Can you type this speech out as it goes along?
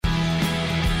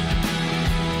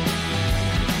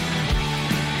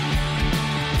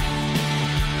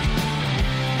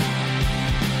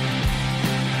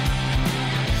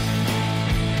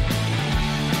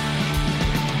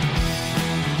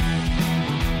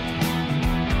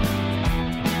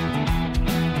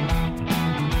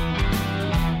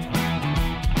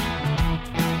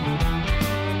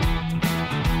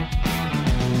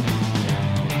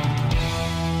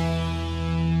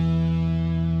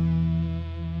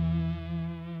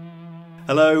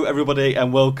Hello, everybody,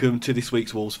 and welcome to this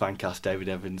week's Wolves Fancast. David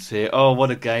Evans here. Oh,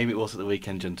 what a game it was at the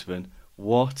weekend, gentlemen.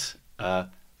 What a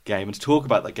game. And to talk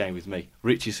about that game with me,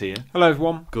 Rich is here. Hello,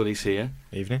 everyone. Goody's here.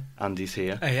 Evening. Andy's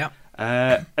here. Hey, yeah.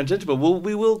 And gentlemen,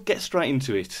 we will get straight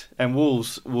into it. And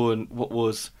Wolves won what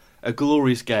was a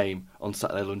glorious game on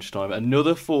Saturday lunchtime.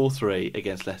 Another 4-3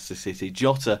 against Leicester City.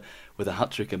 Jota with a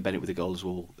hat-trick and Bennett with a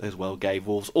goal as well gave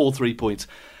Wolves all 3 points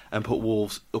and put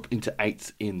Wolves up into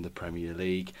 8th in the Premier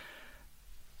League.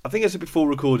 I think as I said before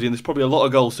recording, there's probably a lot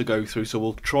of goals to go through, so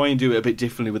we'll try and do it a bit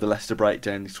differently with the Leicester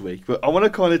breakdown this week. But I want to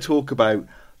kind of talk about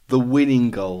the winning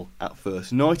goal at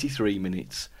first. 93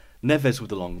 minutes, Neves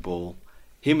with the long ball,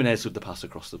 Jimenez with the pass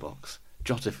across the box,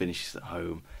 Jota finishes at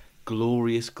home.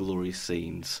 Glorious, glorious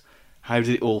scenes. How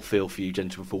did it all feel for you,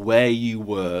 gentlemen, for where you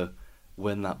were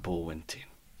when that ball went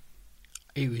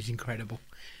in? It was incredible.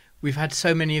 We've had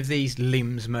so many of these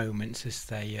limbs moments, as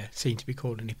they seem to be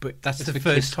calling it, but that's the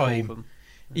first time.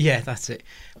 Yeah, that's it.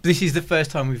 But this is the first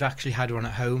time we've actually had one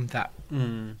at home that,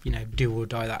 do or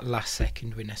die, that last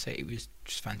second winner. So it was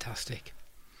just fantastic.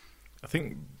 I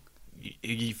think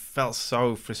you felt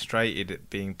so frustrated at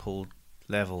being pulled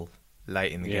level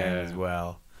late in the game as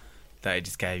well, that it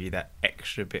just gave you that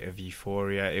extra bit of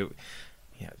euphoria.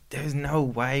 There was no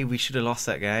way we should have lost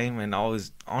that game, and I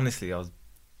was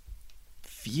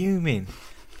fuming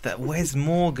that Wes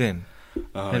Morgan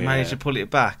had managed to pull it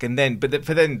back, and then,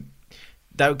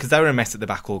 because they were a mess at the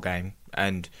back all game,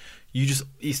 and you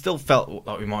still felt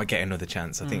like we might get another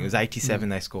chance. I think it was 87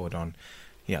 they scored on.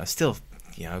 Still,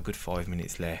 a good 5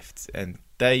 minutes left, and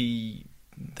they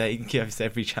gave us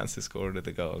every chance to score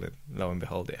another goal, and lo and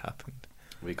behold, it happened.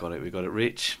 We got it,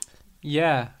 Rich.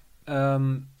 Yeah,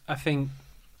 I think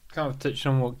kind of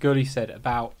touching on what Gully said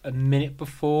about a minute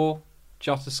before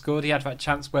Jota scored, he had that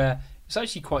chance where it's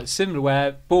actually quite similar,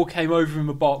 where ball came over in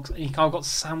the box and he kind of got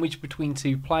sandwiched between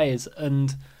two players,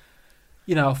 and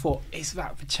I thought, is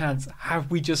that the chance?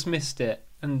 Have we just missed it?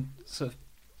 And sort of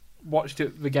watched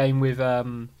the game with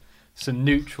some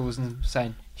neutrals and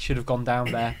saying he should have gone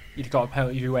down there. He'd got a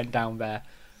penalty if he went down there.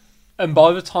 And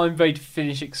by the time they'd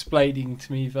finished explaining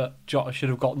to me that Jota should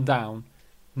have gotten down,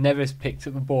 Neves picked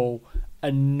up the ball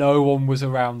and no one was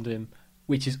around him,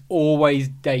 which is always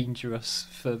dangerous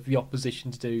for the opposition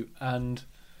to do. And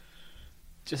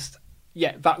just,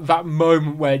 that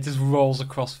moment where it just rolls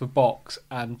across the box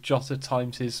and Jota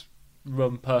times his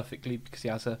run perfectly because he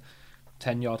has a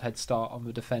 10-yard head start on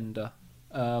the defender.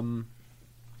 And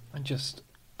just,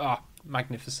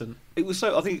 magnificent. It was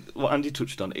so, I think what Andy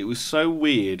touched on, it was so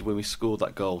weird when we scored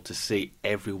that goal to see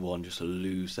everyone just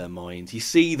lose their minds. You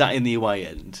see that in the away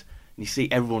end, and you see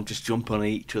everyone just jumping on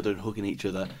each other and hugging each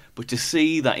other, but to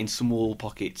see that in small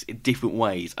pockets, in different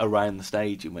ways around the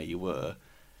stadium where you were,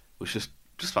 was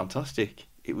just fantastic.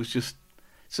 It's just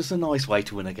a nice way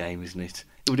to win a game, isn't it?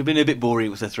 It would have been a bit boring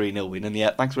if it was a 3-0 win,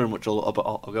 and thanks very much, I'll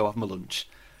go have my lunch.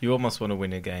 You almost want to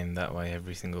win a game that way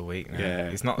every single week now. Yeah.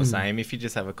 It's not the same if you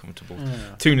just have a comfortable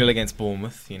 2-0 against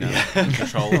Bournemouth,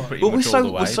 control pretty much all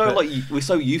the way. We're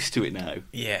so used to it now.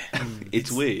 Yeah.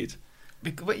 It's weird.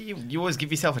 But you always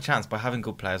give yourself a chance by having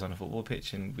good players on a football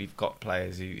pitch, and we've got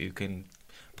players who can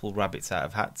pull rabbits out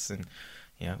of hats, and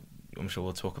I'm sure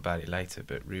we'll talk about it later,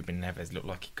 but Ruben Neves looked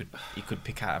like he could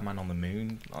pick out a man on the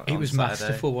moon. It was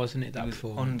masterful, wasn't it? That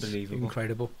performance, unbelievable,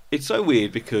 incredible. It's so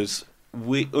weird because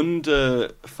we under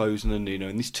Fosun and Nuno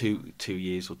in these 2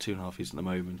 years or 2.5 years at the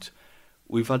moment,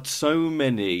 we've had so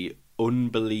many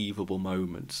unbelievable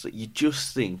moments that you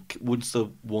just think once the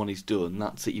one is done,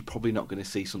 that's it. You're probably not going to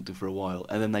see something for a while,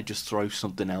 and then they just throw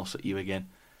something else at you again,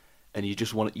 and you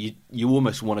just want you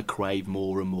almost want to crave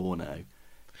more and more now.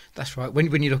 That's right.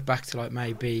 When you look back to like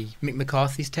maybe Mick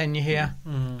McCarthy's tenure here,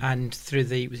 and through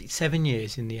was it 7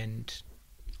 years in the end?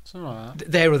 Something like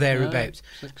that. There or thereabouts.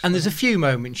 And there's a few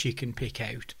moments you can pick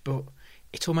out, but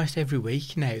it's almost every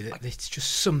week now that it's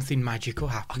just something magical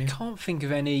happening. I can't think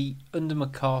of any, under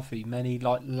McCarthy, many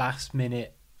like last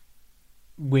minute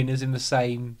winners in the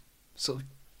same sort of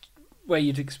where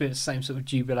you'd experience the same sort of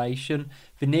jubilation.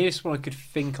 The nearest one I could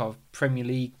think of Premier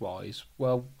League wise,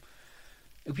 well,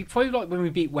 it'd be probably like when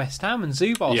we beat West Ham and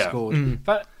Zubar scored.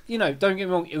 But don't get me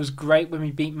wrong, it was great when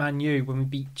we beat Man U, when we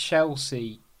beat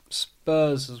Chelsea,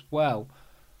 Spurs as well.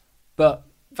 But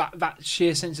that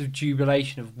sheer sense of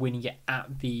jubilation of winning it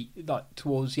at the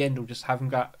towards the end, or just having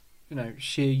that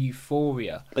sheer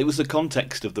euphoria. It was the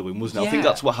context of the win, wasn't it? I think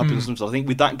that's what happens sometimes. I think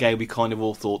with that game we kind of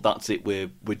all thought, that's it, we're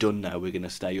done now, we're going to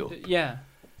stay up. Yeah.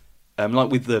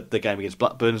 Like with the game against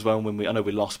Blackburn as well, when I know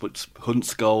we lost, but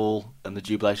Hunt's goal and the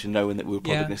jubilation, knowing that we were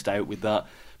probably going to stay out with that.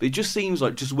 But it just seems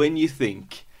like just when you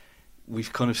think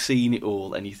we've kind of seen it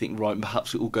all, and you think, right,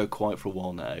 perhaps it will go quiet for a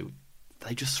while now,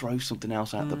 they just throw something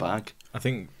else out the bag. I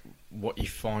think what you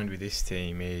find with this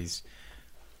team is,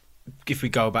 if we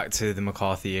go back to the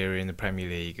McCarthy era in the Premier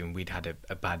League and we'd had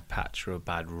a bad patch or a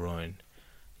bad run,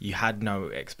 you had no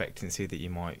expectancy that you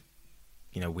might,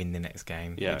 win the next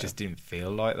game. Yeah. It just didn't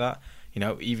feel like that.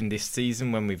 Even this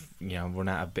season when we've, run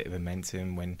out a bit of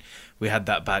momentum, when we had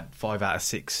that bad 5 out of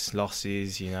 6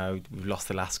 losses, we've lost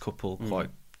the last couple quite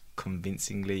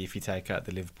convincingly if you take out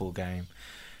the Liverpool game.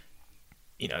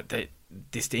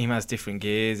 This team has different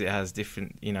gears. It has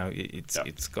different,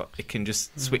 it can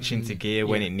just switch into gear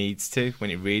when it needs to,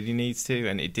 when it really needs to,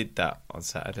 and it did that on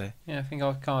Saturday. Yeah, I think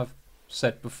I've kind of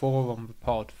said before on the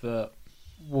pod that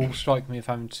Wolves strike me as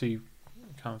having two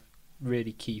kind of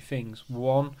really key things.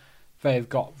 One, they've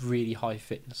got really high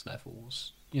fitness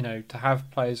levels. To have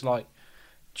players like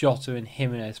Jota and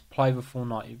Jimenez play the full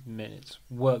 90 minutes,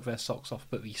 work their socks off,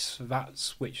 but be that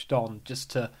switched on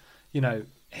just to,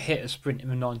 hit a sprint in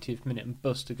the 90th minute and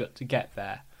bust a gut to get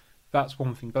there. That's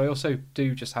one thing. But I also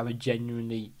do just have a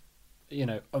genuinely,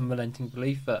 unrelenting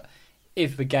belief that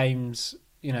if the game's,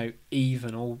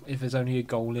 even, or if there's only a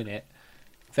goal in it,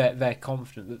 they're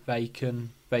confident that they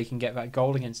can get that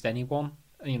goal against anyone.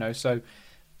 So,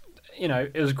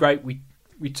 it was great.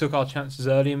 We took our chances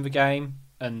early in the game,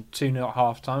 and 2-0 at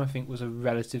half time I think was a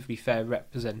relatively fair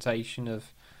representation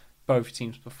of both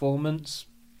teams' performance.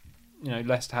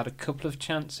 Leicester had a couple of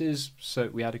chances, so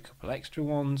we had a couple of extra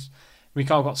ones. We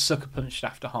kind of got sucker punched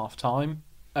after half time,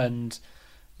 and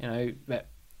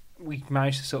we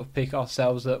managed to sort of pick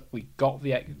ourselves up. We got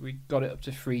it up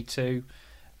to 3-2,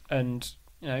 and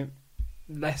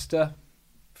Leicester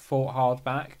fought hard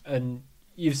back. And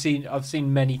I've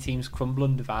seen many teams crumble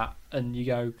under that, and you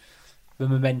go, the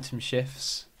momentum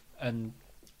shifts, and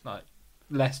like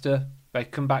Leicester, they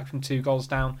come back from 2 goals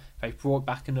down. They brought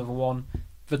back another one.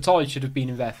 The tie should have been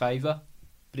in their favour,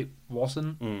 but it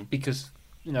wasn't because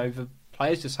the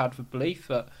players just had the belief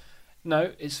that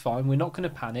no, it's fine. We're not going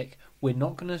to panic. We're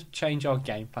not going to change our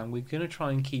game plan. We're going to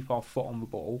try and keep our foot on the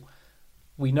ball.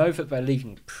 We know that they're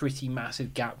leaving pretty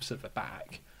massive gaps at the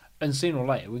back, and sooner or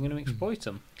later we're going to exploit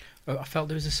them. I felt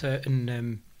there was a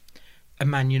certain a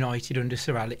Man United under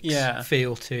Sir Alex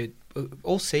feel to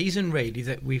all season really,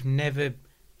 that we've never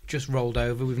just rolled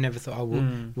over. We've never thought,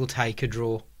 we'll take a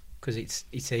draw because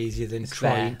it's easier than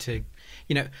trying to,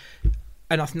 and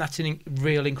I think that's a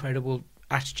real incredible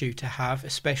attitude to have,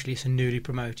 especially as a newly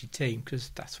promoted team, because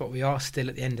that's what we are still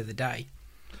at the end of the day.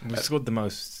 We scored the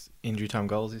most injury time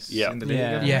goals in the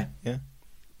league. Yeah.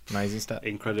 Amazing stat.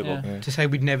 Incredible. Yeah. To say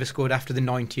we'd never scored after the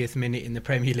 90th minute in the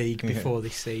Premier League before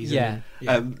this season.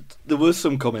 There were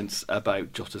some comments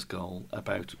about Jota's goal,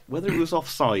 about whether it was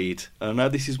offside. I know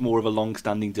this is more of a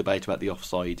long-standing debate about the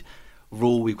offside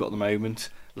rule we've got at the moment.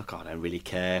 Look, I don't really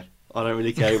care.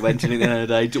 It went in at the end of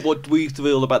the day. What do we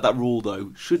feel about that rule,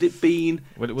 though? Should it be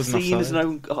seen as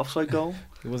an offside goal?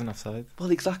 It wasn't offside.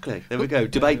 Well, exactly. There we go.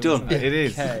 Debate done. It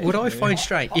is. What I find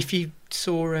strange, if you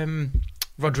saw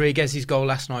Rodriguez's goal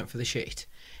last night for the Sheet,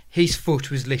 his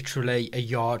foot was literally a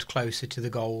yard closer to the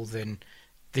goal than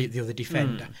the other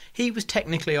defender. He was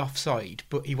technically offside,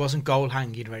 but he wasn't goal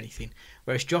hanging or anything.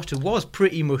 Whereas Jota was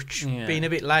pretty much being a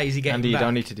bit lazy getting Andy, back. you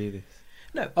don't need to do this.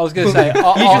 No, I was going to say, you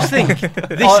just think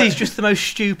this is just the most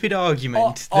stupid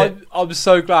argument. I'm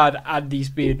so glad Andy's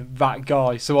being that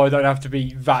guy, so I don't have to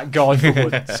be that guy for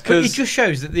once. But it just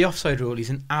shows that the offside rule is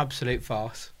an absolute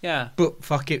farce. Yeah, but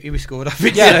fuck it, we scored off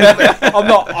it. Yeah, I'm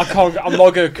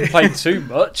not going to complain too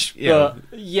much.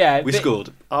 But we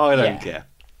scored. I don't care.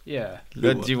 Yeah.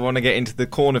 Do you want to get into the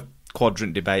corner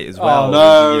quadrant debate as well?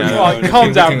 No,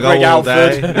 calm down, Greg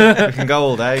Alford. We can go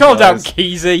all day. Calm down,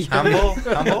 Keezy.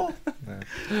 Handball.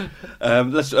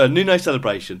 Nuno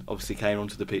celebration obviously came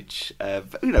onto the pitch.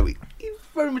 He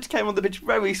very much came on the pitch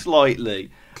very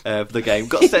slightly for the game.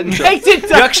 Got sent off.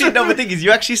 The thing is,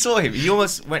 you actually saw him. He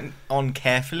almost went on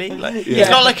carefully. It's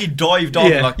not like he dived on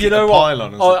like a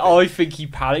pylon. I think he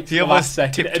panicked. He almost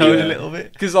tiptoed a little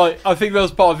bit because I think there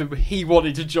was part of him. He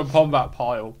wanted to jump on that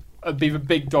pile and be the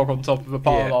big dog on top of the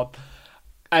pylon,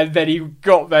 and then he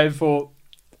got there and thought,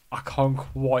 I can't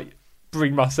quite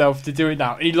bring myself to do it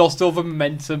now, and he lost all the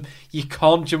momentum. You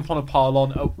can't jump on a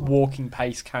pylon at walking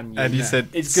pace, can you? And he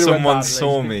said, someone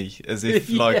saw me, as if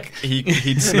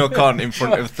he'd snuck on in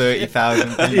front of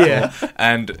 30,000 people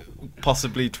and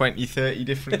possibly 20-30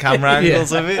 different camera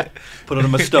angles of it. Put on a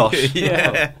moustache.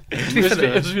 It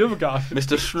was the other guy,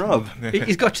 Mr. Scrub.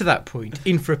 He's got to that point.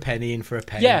 In for a penny.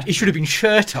 Yeah, he should have been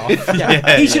shirt off.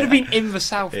 He should have been in the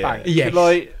South Bank.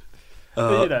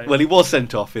 Well, he was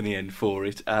sent off in the end for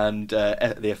it, and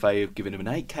the FA have given him an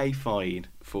 8k fine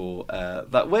for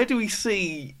that. Where do we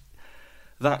see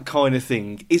that kind of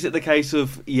thing. Is it the case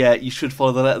of, you should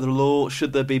follow the letter of the law?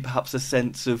 Should there be perhaps a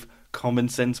sense of common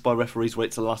sense by referees where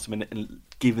it's the last minute and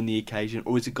given the occasion?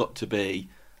 Or has it got to be,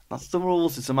 that's the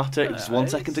rules, it's a matter, it's 1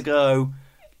 second to go,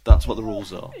 that's what the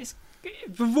rules are?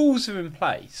 The rules are in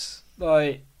place.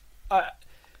 Like,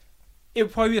 it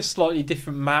would probably be a slightly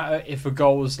different matter if a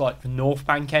goal was like the North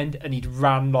Bank end and he'd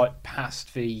ran like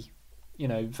past the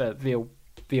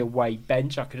away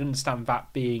bench. I could understand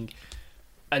that being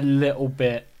a little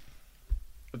bit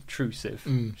obtrusive,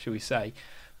 shall we say.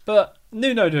 But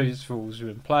Nuno's rules are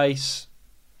in place.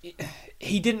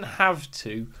 He didn't have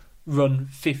to run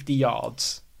 50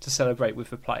 yards to celebrate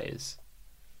with the players.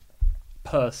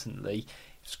 Personally,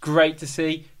 it's great to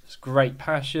see. It's great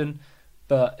passion.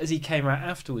 But as he came out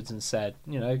afterwards and said,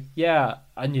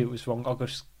 I knew it was wrong. I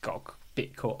just got a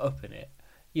bit caught up in it.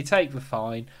 You take the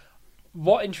fine.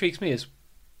 What intrigues me is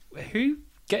who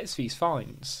gets these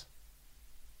fines.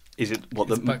 Is it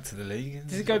it's back to the league?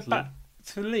 Does it go back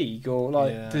to the league or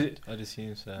like? Yeah, I'd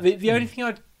assume so. The only thing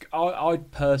I'd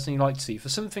personally like to see for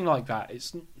something like that,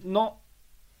 it's not,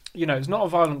 it's not a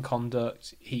violent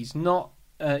conduct. He's not,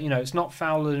 it's not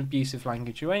foul and abusive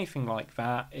language or anything like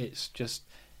that. It's just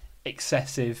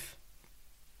excessive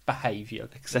behaviour,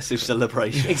 excessive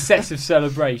celebration.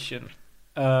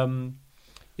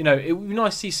 It would be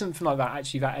nice to see something like that.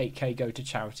 Actually, that 8k go to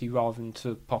charity rather than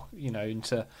to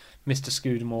into Mr.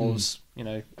 Scudamore's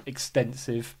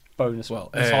extensive bonus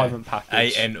retirement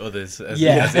package. And others. Isn't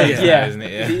it? Yeah.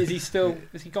 Is he still?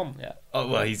 Is he gone yet? Oh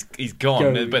well, he's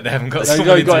gone, but they haven't got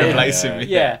somebody to replace him.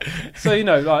 Yeah. So they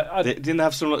didn't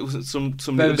have some at the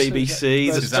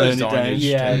BBC that turned it down.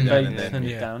 Yeah, they turned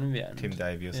it down in the end. Tim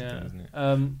Davey or something,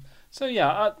 wasn't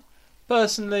it?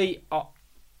 Personally,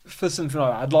 for something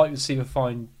like that, I'd like to see the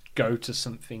fine go to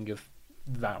something of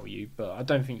value, but I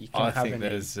don't think you can have any. I think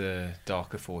there's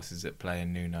darker forces at play,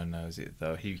 and Nuno knows it,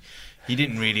 though. He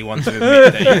didn't really want to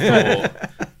admit that he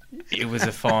thought it was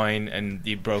a fine and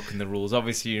he'd broken the rules.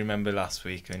 Obviously, you remember last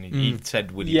week, and he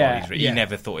said Willy Body's he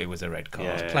never thought it was a red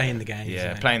card. Playing the game.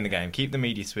 Yeah, playing the game. Keep the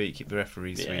media sweet, keep the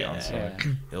referees sweet on side.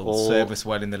 It'll serve us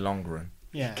well in the long run.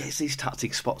 Yeah, gets these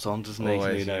tactic spots on, doesn't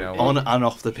he? On and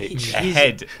off the pitch,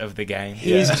 ahead of the game.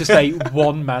 He's just a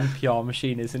one-man PR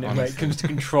machine, isn't it? Honestly. When it comes to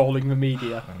controlling the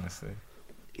media. Honestly,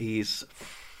 he's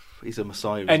a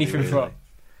messiah. Anything for.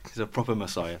 He's a proper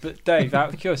messiah. But Dave,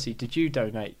 out of curiosity, did you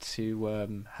donate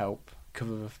to help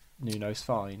cover Nuno's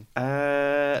fine?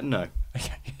 No.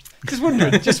 Okay. Just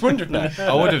wondering. No.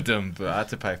 I would have done, but I had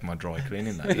to pay for my dry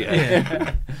cleaning that day.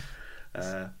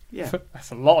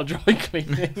 That's a lot of dry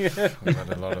cleaning. I've had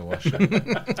a lot of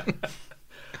washing.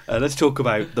 Let's talk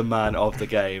about the man of the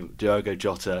game, Diogo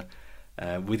Jota,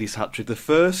 with his hat-trick. The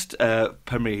first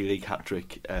Premier League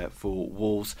hat-trick for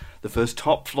Wolves. The first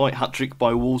top-flight hat-trick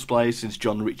by Wolves players since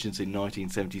John Richards in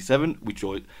 1977, which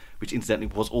incidentally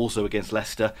was also against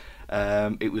Leicester.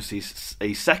 It was his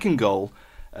second goal,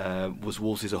 was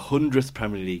Wolves' 100th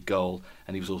Premier League goal,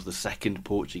 and he was also the second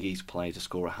Portuguese player to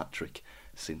score a hat-trick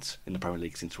in the Premier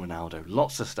League since Ronaldo.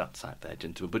 Lots of stats out there,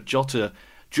 gentlemen. But Jota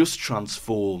just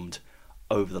transformed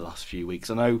over the last few weeks.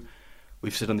 I know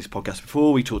we've said on this podcast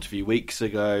before, we talked a few weeks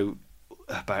ago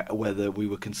about whether we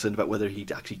were concerned about whether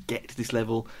he'd actually get to this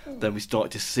level. Then we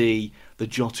started to see the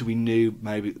Jota we knew,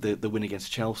 maybe the win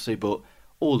against Chelsea, but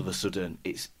all of a sudden,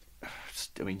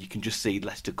 you can just see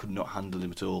Leicester could not handle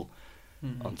him at all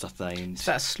on Saturday. It's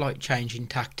that slight change in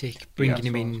tactic, bringing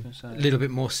him in a little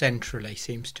bit more centrally,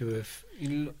 seems to have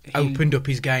opened up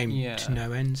his game to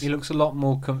no ends. He looks a lot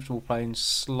more comfortable playing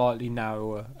slightly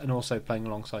narrower and also playing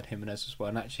alongside Jimenez as well,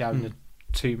 and actually having a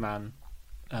two-man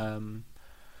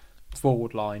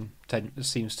forward line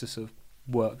seems to sort of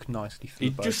work nicely for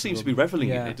both. He just seems to be revelling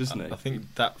in it, doesn't he? I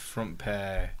think that front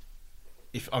pair,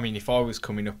 if I was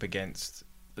coming up against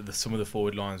some of the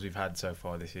forward lines we've had so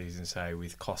far this season, say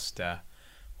with Costa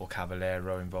or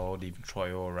Cavallero involved, even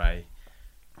Traoré,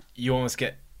 you almost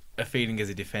get a feeling as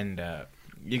a defender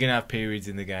you're going to have periods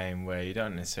in the game where you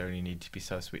don't necessarily need to be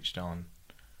so switched on.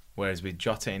 Whereas with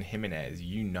Jota and Jimenez,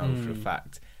 for a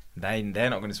fact they're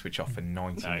not going to switch off for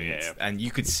 90 minutes. Yeah. And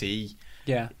you could see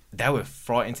they were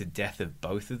frightened to death of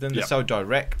both of them. They're so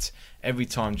direct. Every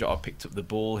time Jota picked up the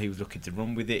ball, he was looking to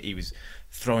run with it. He was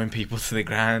throwing people to the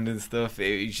ground and stuff.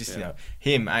 It was just,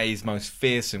 him at his most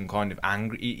fearsome, kind of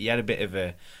angry. He had a bit of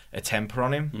a temper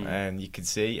on him, and you could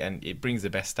see, and it brings the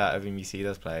best out of him. You see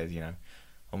those players,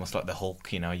 almost like the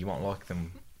Hulk, you won't like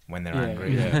them when they're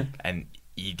angry. Yeah. And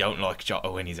you don't like Jota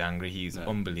when he's angry. He's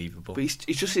unbelievable. But it's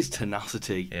just his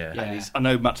tenacity. Yeah. And I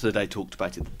know Match of the Day talked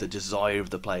about it, the desire of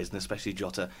the players, and especially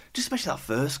Jota. Just especially that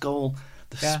first goal,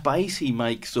 the space he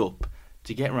makes up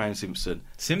to get around Simpson.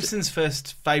 Simpson's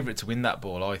first favourite to win that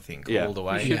ball, I think, all the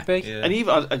way. He should be. Yeah.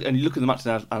 And you look at the match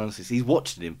analysis, he's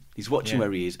watching him. He's watching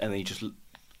where he is, and then he just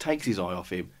takes his eye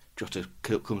off him. Jota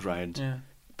comes round,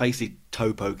 basically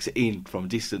toe pokes it in from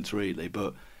distance, really.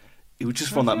 But it was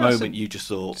just from that moment you just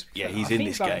thought, he's in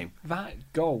this game.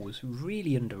 That goal was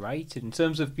really underrated in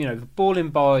terms of the ball in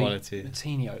by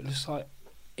Moutinho. It looks like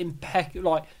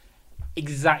impeccable, like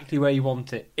exactly where you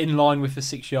want it, in line with the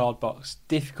 6-yard box.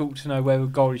 Difficult to know where the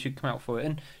goalie should come out for it.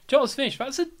 And Jota's finish,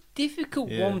 that's a difficult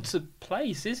one to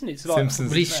place, isn't it? It's like,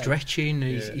 but he's stretching.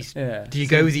 He's do you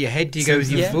go with your head? Do you go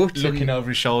with your foot? Looking over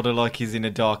his shoulder like he's in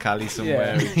a dark alley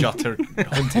somewhere. Jota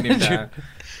hunting him down.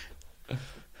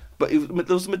 But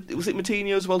was it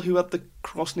Moutinho as well who had the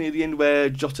cross near the end where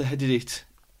Jota headed it?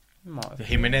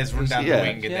 Jimenez run down the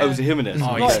wing. Oh, was it Jimenez?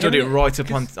 Oh, he stood it right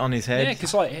up on his head. Yeah,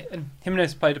 because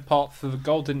Jimenez played a part for the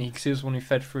goal, didn't he? Because he was the one who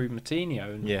fed through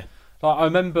Moutinho. And, I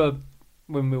remember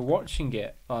when we were watching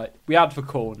it, we had the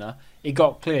corner, it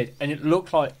got cleared, and it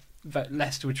looked like that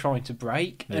Leicester were trying to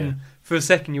break. Yeah. And for a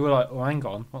second, you were like, "Oh, hang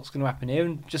on, what's going to happen here?"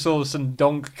 And just all of a sudden,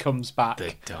 Donk comes back.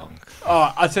 Big Donk.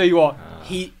 Oh, I tell you what,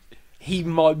 he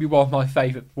might be one of my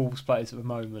favourite Wolves players at the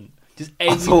moment.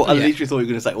 I literally thought you were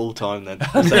going to say all time then.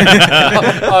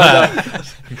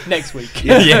 Next week.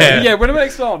 Yeah, when am I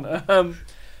next on?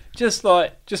 Just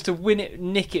to win it,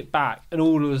 nick it back, and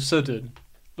all of a sudden,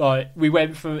 we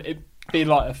went from it being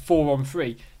like a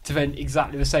 4-on-3 to then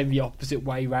exactly the same, the opposite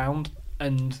way round,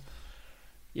 and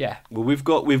well, we've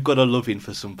got a loving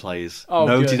for some players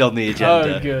noted good. On the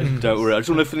agenda. Oh, good. Don't worry. I just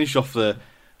want to finish off the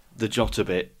Jota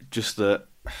bit. Just that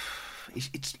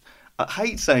it's I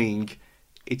hate saying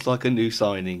it's like a new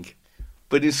signing,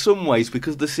 but in some ways,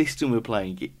 because of the system we're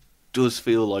playing, it does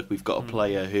feel like we've got a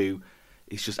player who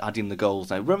is just adding the goals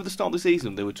now. Remember the start of the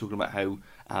season, they were talking about how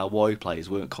our wide players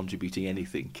weren't contributing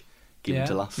anything given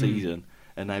to last season,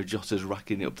 and now Jota's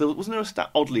racking it up. Wasn't there a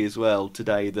stat, oddly as well,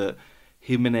 today that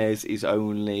Jimenez is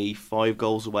only 5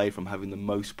 goals away from having the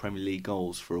most Premier League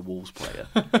goals for a Wolves player?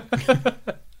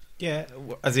 Yeah,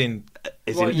 as in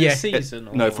season?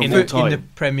 No, from all time. In the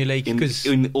Premier League.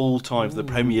 In all time for the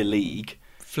Premier League.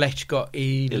 Fletch got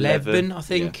 11, I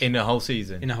think. Yeah. In a whole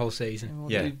season.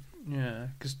 That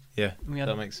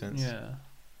makes sense.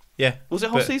 Yeah. Was it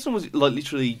whole season? Or was it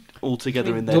literally all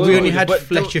together in there? We only had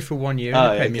Fletcher for 1 year in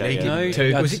the Premier League. No,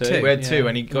 two. Was it 2? We had 2,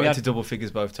 and he got into double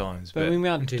figures both times. But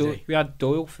we had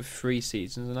Doyle for 3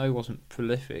 seasons. I know he wasn't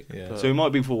prolific. Yeah. So it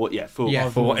might be for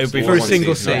for a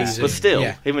single season. But still,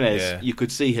 Jimenez, you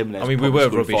could see Jimenez. I mean, we were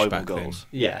rubbish back goals.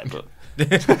 then. Yeah, but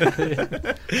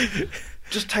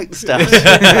just take the stats.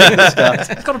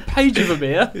 It's got a page of them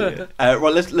here.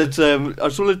 Right, let's. I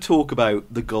just want to talk about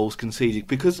the goals conceded,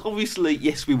 because obviously,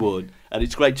 yes, we won, and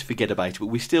it's great to forget about it, but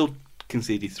we still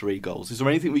conceded 3 goals. Is there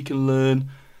anything we can learn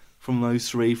from those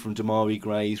 3, from Demarai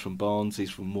Gray's, from Barnes',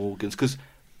 from Morgan's? Because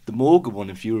the Morgan one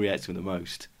infuriates me the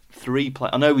most. 3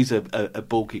 I know he's a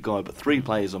bulky guy, but 3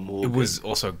 players on Morgan. It was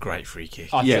also a great free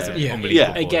kick.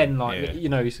 Again,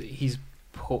 he's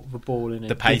put the ball in.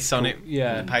 The pace on it,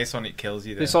 the pace on it kills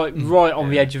you. There. It's like right on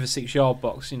the edge of a 6-yard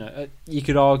box. You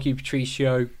could argue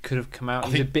Patricio could have come out.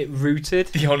 He's a bit rooted.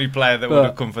 The only player that would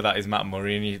have come for that is Matt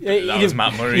Murray, and that was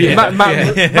Matt Murray. Yeah.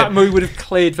 Matt Murray would have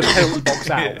cleared the penalty box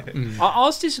out. I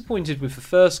was disappointed with the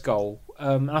first goal.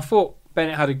 I thought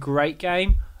Bennett had a great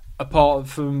game. Apart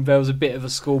from there was a bit of a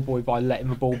schoolboy by letting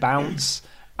the ball bounce,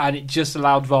 and it just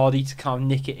allowed Vardy to kind of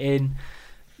nick it in.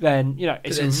 Then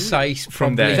it's Saïss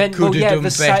from there. Could have done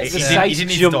better. He didn't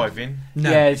need to dive in.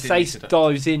 No. Yeah, Saïss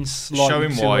dives in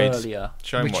slightly too earlier,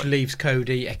 which leaves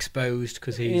Cody exposed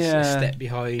because he's a step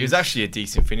behind. It was actually a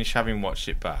decent finish, having watched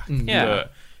it back.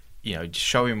 But just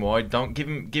show him wide. Don't give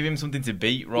him something to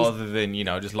beat rather than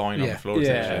just lying on the floor.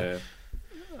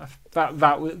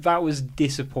 That was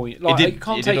disappointing. It did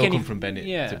all come from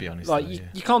Bennett, to be honest.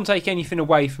 You can't take anything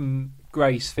away from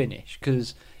Gray's finish,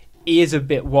 because he is a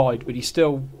bit wide, but he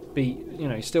still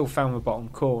still found the bottom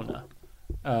corner.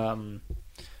 But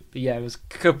there was a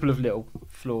couple of little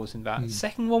flaws in that. The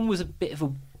second one was a bit of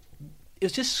a. It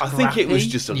was just scrappy. I think it was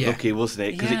just unlucky, wasn't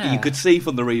it? Because you could see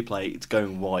from the replay it's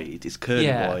going wide, it's curling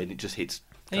wide, and it just hits.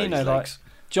 Legs.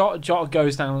 Jota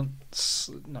goes down.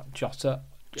 Not Jota.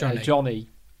 Johnny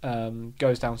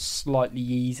goes down slightly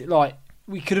easy.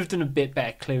 We could have done a bit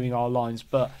better clearing our lines,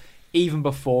 but even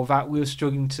before that, we were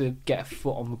struggling to get a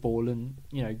foot on the ball and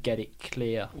get it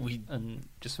clear. And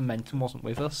just momentum wasn't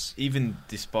with us. Even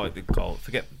despite the goal,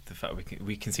 forget the fact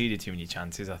we conceded too many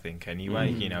chances. I think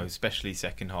anyway. Especially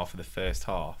second half of the first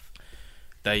half,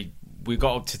 we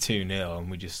got up to 2-0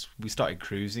 and we started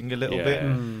cruising a little bit.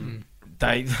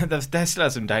 They still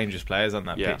have some dangerous players on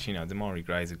that pitch. Demarai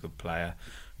Gray's a good player.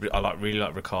 I really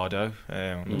like Ricardo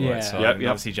on the right side. Yep.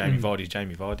 Obviously, Jamie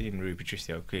Vardy, and Rui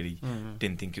Patricio clearly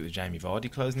didn't think it was Jamie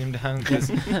Vardy closing him down because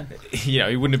he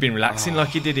wouldn't have been relaxing like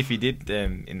he did if he did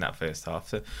in that first half.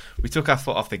 So we took our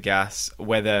foot off the gas.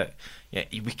 Whether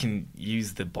we can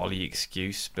use the Bolly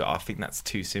excuse, but I think that's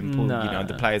too simple. No.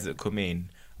 The players that come in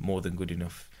more than good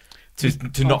enough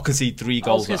to not concede 3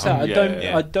 goals.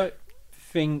 I don't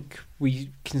think we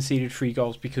conceded 3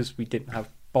 goals because we didn't have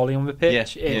Bolly on the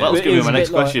pitch. That was going to be my next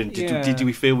question. Did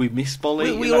we feel we missed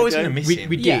Bolly? We always going to miss him.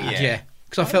 We did, yeah.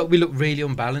 Because I felt we looked really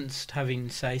unbalanced having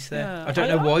Saïss there. Yeah. I don't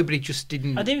know why, but it just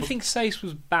didn't... I didn't think Saïss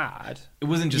was bad. It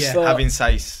wasn't just having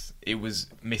Saïss, it was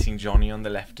missing Johnny on the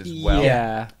left as well.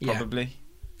 Yeah. Probably.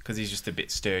 Because he's just a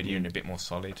bit sturdier and a bit more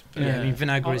solid. But I mean,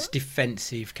 Vinagra's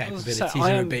defensive capabilities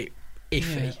are a bit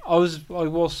iffy. I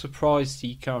was surprised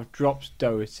he kind of dropped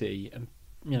Doherty and,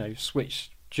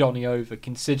 switched Johnny over,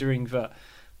 considering that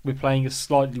we're playing a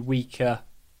slightly weaker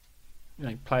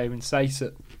player in Saïss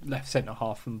at left centre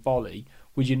half and Bolly.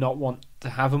 Would you not want to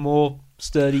have a more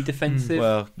sturdy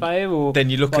defensive player? Or then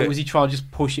you look at, was he trying to just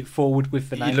push it forward with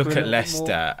Vinagra? You look at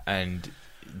Leicester and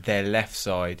their left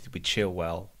side with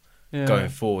Chilwell going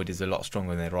forward is a lot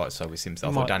stronger than their right side with Simpson.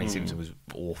 I thought Danny Simpson was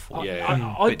awful. But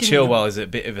Chilwell is a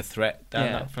bit of a threat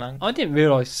down that flank. I didn't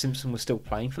realise Simpson was still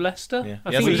playing for Leicester. Yeah.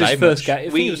 I think it was his first game.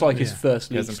 I think it was like his first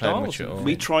league start.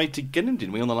 We tried to get him,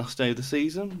 didn't we, on the last day of the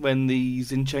season when the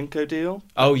Zinchenko deal?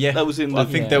 Oh yeah, that was in. I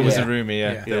think there was a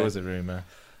rumour. There was a rumour.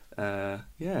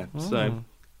 So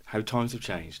how times have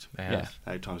changed.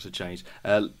 How times have changed.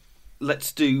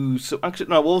 Let's do. So actually,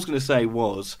 no. What I was going to say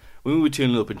was when we were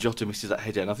 2-0 up and Jota misses that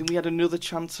header, and I think we had another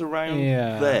chance around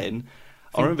then.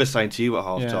 I remember saying to you at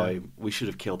half time, we should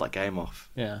have killed that game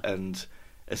off. Yeah. And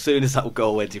as soon as that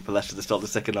goal went in for Leicester at the start of the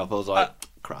second half, I was like,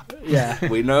 crap. Yeah.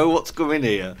 We know what's coming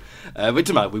here. But it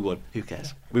doesn't matter, we won. Who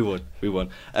cares? We won.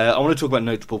 I want to talk about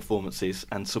notable performances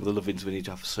and some of the lovings we need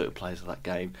to have for certain players of that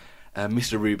game.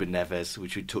 Mr. Ruben Neves,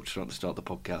 which we touched on at the start of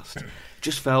the podcast,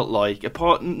 just felt like,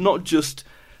 apart not just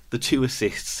the 2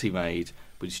 assists he made,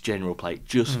 but his general play,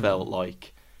 just felt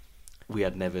like we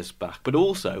had Neves back. But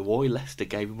also, why Leicester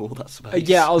gave him all that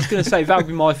space. I was going to say, that would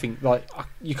be my thing. Like,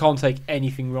 you can't take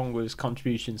anything wrong with his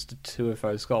contributions to 2 of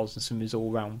those goals and some of his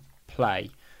all-round play.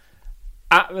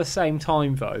 At the same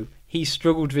time, though, he's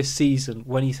struggled this season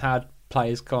when he's had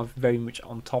players kind of very much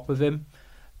on top of him.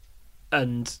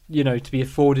 And, to be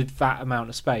afforded that amount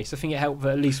of space, I think it helped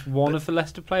that at least one of the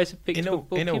Leicester players had picked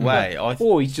up in a way.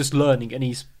 Or he's just learning and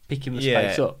he's picking the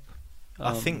space up.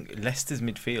 I think Leicester's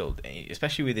midfield,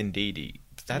 especially with Ndidi,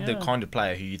 they had the kind of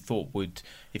player who you thought would,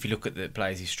 if you look at the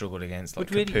players he struggled against, like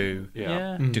Capu,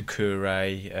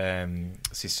 Doucouré,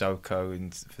 Sissoko,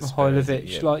 and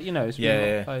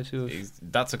Mihailovic, players who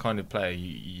that's the kind of player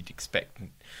you'd expect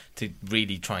to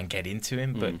really try and get into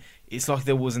him, but it's like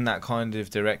there wasn't that kind of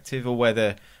directive, or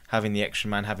whether having the extra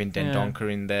man, having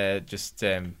Dendoncker in there, just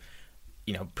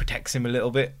protects him a little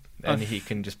bit. And he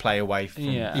can just play away from...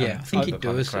 I think he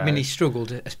does. I mean, he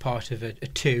struggled as part of a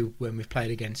 2 when we've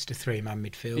played against a 3-man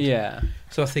midfield. Yeah.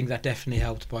 So I think that definitely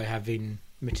helped by having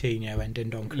Moutinho and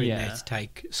Dendoncker in there to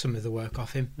take some of the work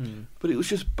off him. But it was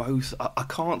just both. I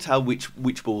can't tell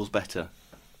which ball's better.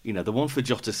 The one for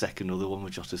Jota's second or the one for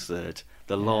Jota's third.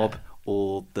 The lob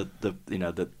or the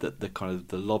kind of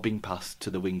the lobbing pass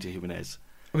to the wing to Jimenez.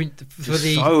 I mean, for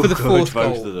the fourth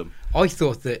goal, I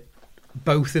thought that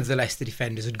both of the Leicester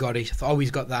defenders had got it. I thought,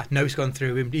 he's got that. No, it's gone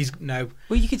through him.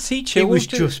 Well, you could see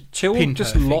Chilwell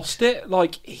just lost it.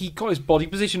 Like, he got his body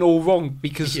position all wrong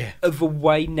because of the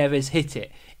way Neves hit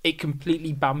it. It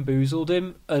completely bamboozled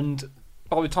him, and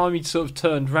by the time he'd sort of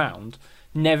turned round,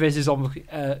 Jimenez is on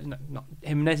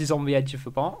the edge of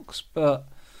the box. But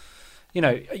you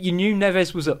knew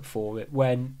Neves was up for it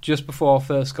when just before our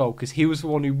first goal, because he was the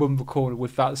one who won the corner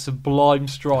with that sublime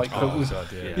strike. That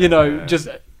was, just.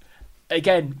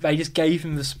 Again, they just gave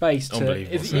him the space to.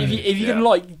 If you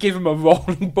can give him a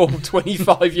rolling ball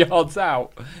 25 yards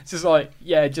out, it's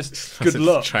just good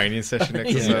luck. Training session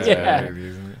exercise, really,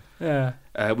 isn't it?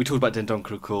 Yeah. We talked about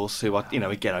Dendoncker, of course, who I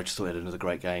just thought he had another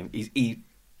great game.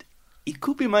 He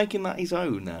could be making that his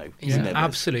own now. He's an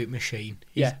absolute machine.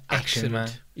 He's action man.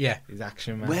 Yeah, he's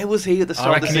action man. Where was he at the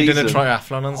start of the season? I reckon he done a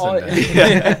triathlon on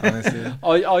Sunday.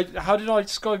 Honestly, how did I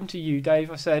describe him to you,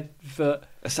 Dave? I said that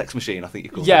a sex machine. I think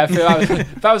you called. Yeah,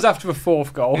 that was after the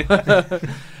 4th goal.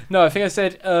 No, I think I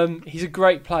said he's a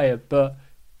great player, but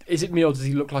is it me or does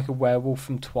he look like a werewolf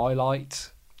from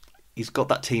Twilight? He's got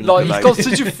that teen. Like he's got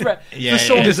such a he's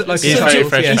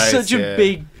such a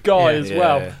big guy as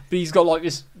well, but he's got like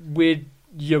this weird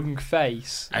young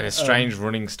face and a strange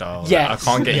running style yes. that I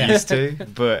can't get used to.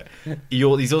 But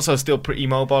he's also still pretty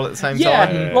mobile at the same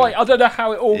time. Yeah, like I don't know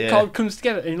how it all kind of comes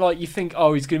together. And like you think,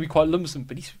 oh, he's going to be quite lumsden,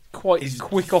 but he's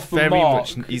quick off the mark.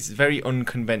 He's very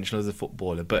unconventional as a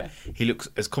footballer, but he looks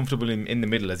as comfortable in the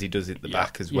middle as he does at the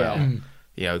back as well. Yeah.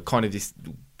 You know, kind of this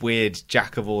weird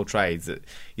jack of all trades. That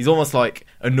he's almost like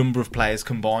a number of players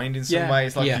combined in some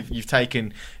ways. Like you've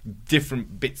taken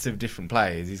different bits of different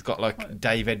players. He's got like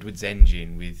Dave Edwards'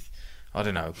 engine with, I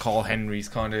don't know, Carl Henry's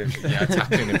kind of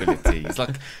tackling ability. He's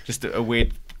like just a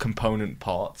weird component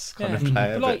parts kind of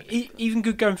player. But like even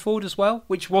good going forward as well,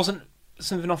 which wasn't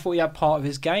something I thought he had part of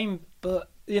his game. But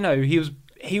you know, he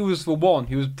was the one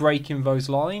who was breaking those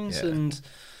lines and.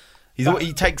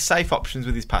 He takes safe options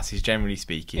with his passes, generally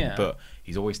speaking, but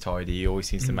he's always tidy. He always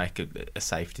seems to make a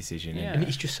safe decision. And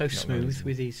he's just so smooth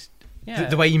with his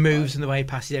the way he moves and the way he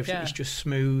passes everything. It's just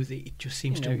smooth. It just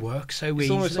seems to work so easily.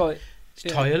 Almost like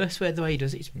it's tireless where the way he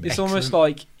does it. It's almost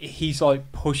like he's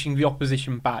like pushing the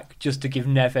opposition back just to give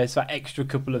Neves that extra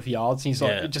couple of yards. He's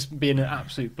like just being an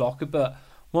absolute blocker. But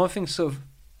one of the things sort of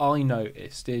I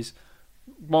noticed is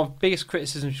my biggest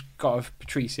criticism got of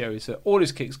Patricio is that all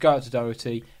his kicks go out to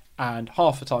Doherty. And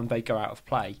half the time they go out of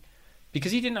play.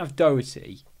 Because he didn't have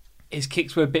Doherty, his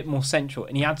kicks were a bit more central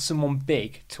and he had someone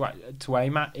big to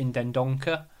aim at in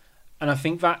Dendoncker. And I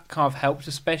think that kind of helped,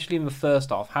 especially in the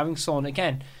first half, having someone,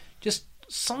 again, just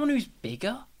someone who's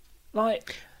bigger.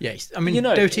 Like, I mean,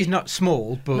 Doherty's not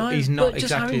small, but he's not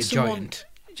exactly a giant.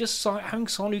 Just having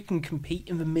someone who can compete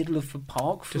in the middle of the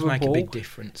park for does make a big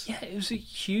difference. Yeah, it was a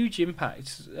huge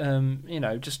impact.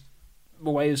 Just the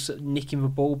way he was nicking the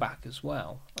ball back as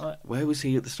well. Where was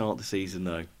he at the start of the season,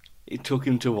 though? It took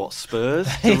him to Spurs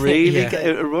to really get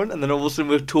a run, and then all of a sudden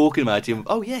we're talking about him.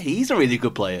 Oh yeah, he's a really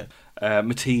good player.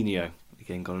 Matinho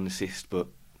again got an assist, but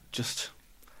just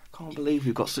can't believe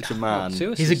we've got such a man.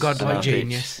 He's a godlike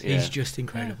genius. He's just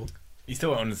incredible. He's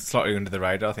still slightly under the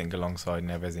radar, I think, alongside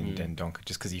Neves and Dendoncker,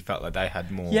 just because he felt like they had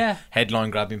more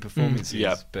headline-grabbing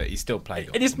performances. But he still played.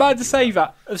 It is mad to say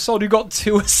that of someone who got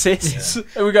 2 assists, and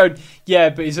we're going,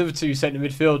 but his other 2 centre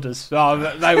midfielders,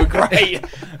 they were great.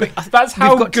 But that's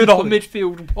how good our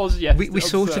midfield was. We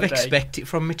sort of expect it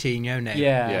from Matinho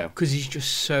now, because he's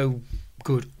just so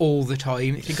good all the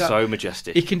time. So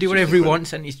majestic. He can do whatever he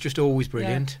wants, and he's just always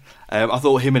brilliant. I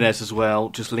thought Jimenez as well,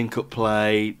 just link-up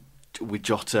play with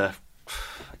Jota.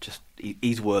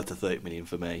 He's worth a 30 million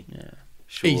for me. Yeah,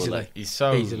 surely. Easily. He's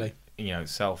so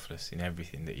selfless in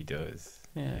everything that he does.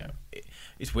 Yeah,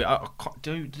 it's weird.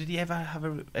 Did he ever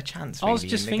have a chance? I was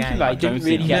just thinking game? that he didn't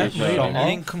really get a shot.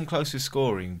 He didn't come close to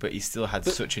scoring, but he still had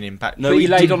such an impact. No, he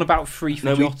laid on about 3 for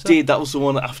Jota. No, he did. That was the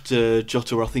one after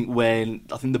Jota. I think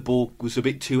the ball was a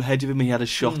bit too ahead of him. He had a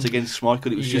shot against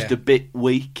Schmeichel. It was just a bit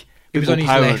weak. It was on his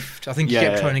left. I think he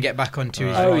kept trying to get back onto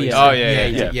his right.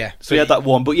 Yeah. So he had that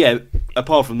one, but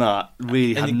apart from that,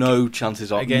 really had no chances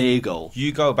near goal.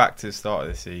 You go back to the start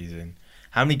of the season.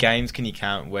 How many games can you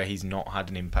count where he's not had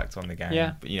an impact on the game?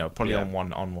 Yeah. Probably on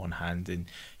one hand, and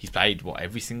he's played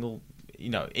every single. He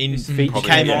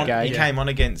came on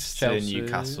against Chelsea,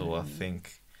 Newcastle, I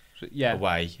think.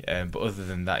 Away, but other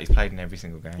than that, he's played in every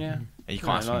single game. Yeah, and you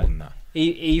can't ask more than that.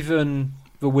 Even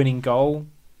the winning goal.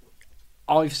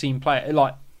 I've seen play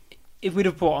if we'd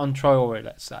have brought on Traore,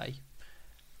 let's say,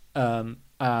 and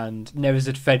Neves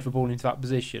had fed the ball into that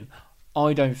position,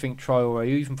 I don't think Traore, or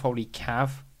even probably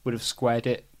Cav, would have squared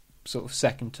it. Sort of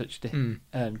second touch to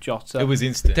Jota. It was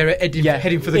instant. They're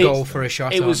heading for the goal for a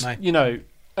shot. It was, aren't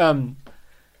they?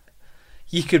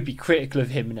 You could be critical of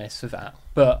Jimenez for that,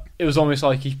 but it was almost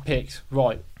like he picked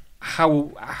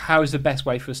how is the best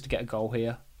way for us to get a goal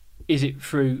here? Is it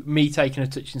through me taking a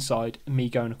touch inside and me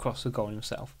going across the goal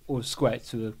himself, or square it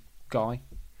to the guy?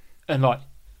 And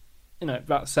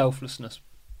that selflessness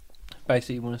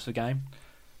basically won us the game.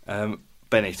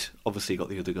 Bennett obviously got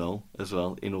the other goal as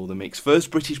well in all the mix.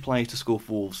 First British player to score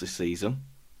for Wolves this season.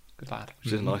 Good lad.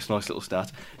 Which is a nice little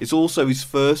stat. It's also his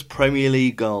first Premier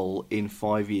League goal in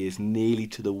 5 years, nearly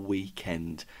to the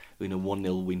weekend, in a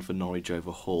 1-0 win for Norwich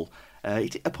over Hull.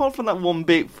 Apart from that one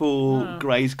bit for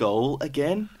Gray's goal,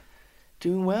 again,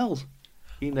 doing well.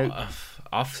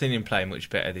 I've seen him play much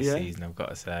better this season, I've got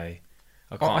to say.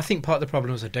 I think part of the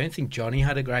problem was I don't think Johnny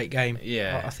had a great game.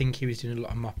 Yeah. I think he was doing a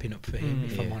lot of mopping up for him,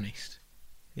 if I'm honest.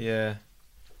 Yeah.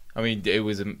 I mean, it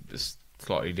was a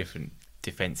slightly different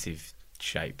defensive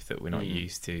shape that we're not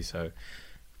used to, so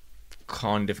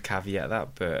kind of caveat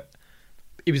that, but...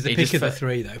 He was the pick of the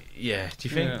 3, though. Yeah. Do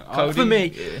you think Cody? For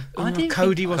me,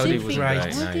 Cody wasn't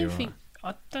great.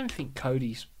 I don't think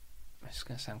Cody's... It's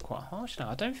going to sound quite harsh now.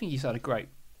 I don't think he's had a great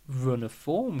run of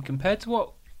form compared to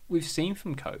what we've seen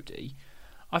from Cody.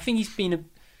 I think he's been a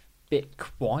bit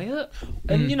quiet,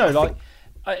 and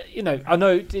I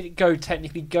know did it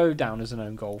technically go down as an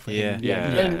own goal for him?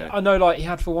 Yeah. I know he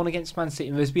had for one against Man City,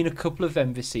 and there's been a couple of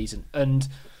them this season, and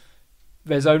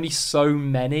there's only so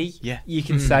many you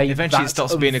can say. Eventually, it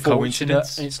stops being a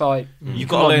coincidence. And it's like you've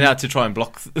got to learn how to try and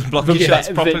block his shots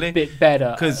properly, a bit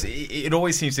better, because it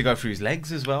always seems to go through his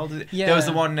legs as well. Yeah. There was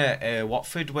the one at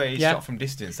Watford where he shot from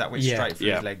distance that went straight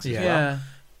through his legs as well.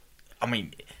 I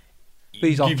mean,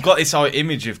 you've got this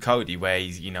image of Cody where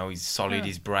he's solid,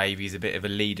 he's brave, he's a bit of a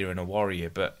leader and a warrior,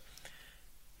 but.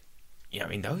 Yeah,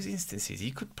 in those instances,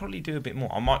 he could probably do a bit more.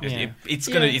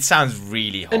 It sounds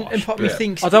really harsh. And part of me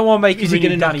thinks, I don't want to make is he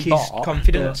going to knock his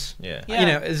confidence? Yeah.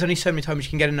 There's only so many times you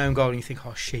can get an own goal and you think,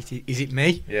 oh shit, is it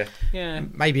me? Yeah.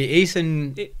 Maybe it is,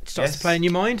 and it starts to play in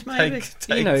your mind. Maybe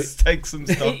take some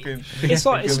stock in. It's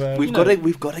like we've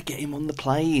got to get him on the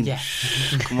plane. Yeah.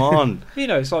 Come on.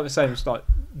 It's like the same as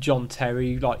John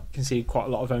Terry conceded quite a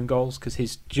lot of own goals because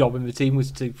his job in the team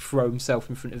was to throw himself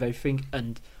in front of everything,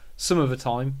 and some of the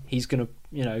time he's going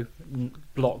to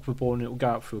block the ball and it will go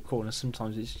out through a corner.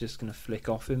 Sometimes it's just going to flick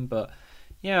off him, but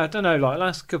I don't know,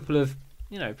 last couple of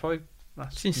probably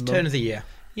since the turn of the year,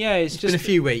 it's just been a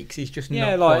few weeks. He's just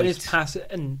not quite. His pass,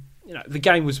 and the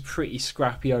game was pretty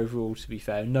scrappy overall, to be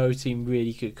fair. No team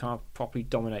really could kind of properly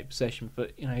dominate possession,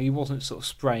 but he wasn't sort of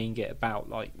spraying it about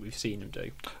like we've seen him do.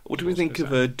 What do we think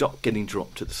of Doc getting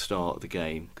dropped at the start of the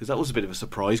game? Because that was a bit of a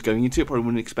surprise going into it. Probably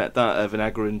wouldn't expect that.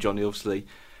 Vinagre and Johnny obviously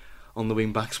on the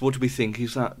wing backs. What do we think? Do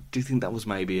you think that was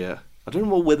maybe I don't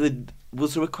know whether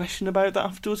was there a question about that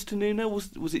afterwards to Nuno?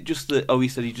 Was it just that he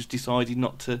said he just decided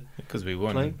not to? Because we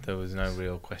won, play? There was no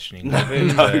real questioning.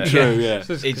 No, true. Yeah.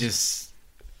 It just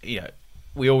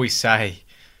we always say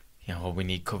we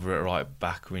need cover at right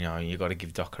back. You got to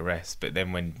give Doc a rest, but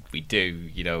then when we do,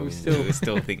 we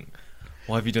still think,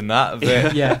 why have you done that?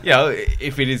 But,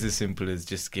 if it is as simple as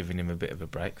just giving him a bit of a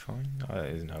break, fine.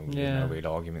 There's no real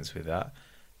arguments with that.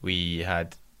 We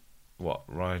had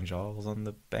Ryan Giles on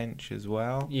the bench as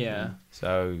well. Yeah.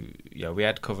 So we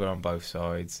had cover on both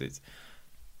sides.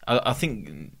 I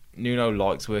think Nuno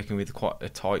likes working with quite a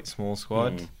tight, small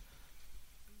squad.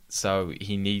 So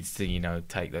he needs to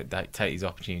take his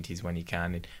opportunities when he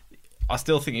can. And I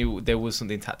still think there was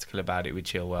something tactical about it with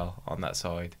Chilwell on that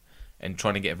side and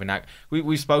trying to get Vinagre.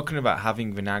 We've spoken about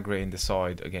having Vinagre in the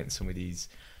side against some of these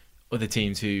other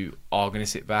teams who are going to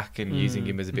sit back and using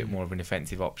him as a bit more of an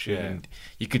offensive option. Yeah. And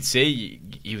you could see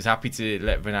he was happy to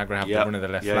let Vinagre have the run of the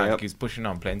left flank. He was pushing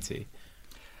on plenty.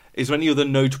 Is there any other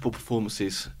notable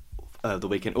performances the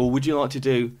weekend? Or would you like to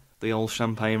do the old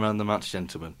champagne around the match,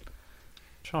 gentlemen?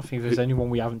 I'm trying to think if there's anyone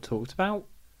we haven't talked about.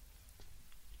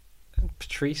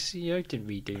 Patricio didn't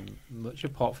really do much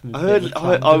apart from.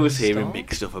 I was hearing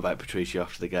mixed stuff about Patricio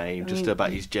after the game, just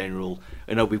about his general.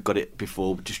 We've got it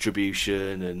before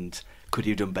distribution, and could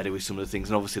he have done better with some of the things?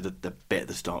 And obviously the bit at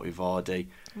the start with Vardy.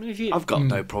 I've got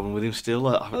no problem with him still.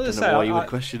 I don't know why you would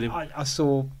question him. I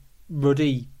saw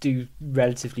Ruddy do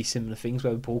relatively similar things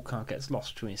where the ball kind of gets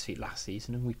lost between his feet last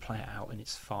season, and we play it out and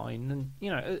it's fine.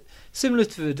 And similar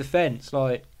to the defence,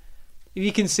 if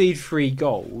you concede 3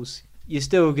 goals, you're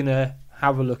still going to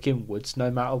have a look inwards no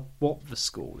matter what the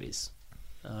score is.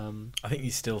 I think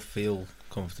you still feel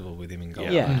comfortable with him in goal.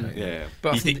 Yeah.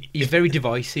 But I think he's very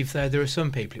divisive, though. There are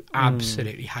some people who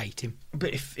absolutely hate him.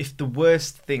 But if the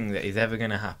worst thing that is ever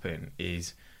going to happen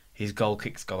is his goal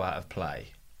kicks go out of play.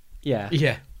 Yeah.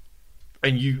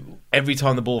 And every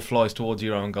time the ball flies towards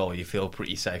your own goal, you feel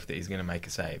pretty safe that he's going to make a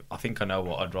save. I think I know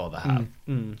what I'd rather have.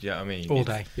 Do you know what I mean? All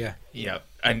day,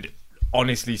 and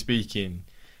honestly speaking,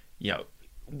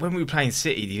 when we were playing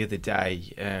City the other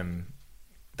day,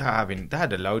 they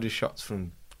had a load of shots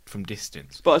from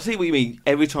distance. But I see what you mean.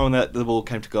 Every time that the ball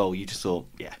came to goal, you just thought,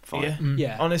 fine.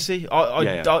 Yeah. Honestly,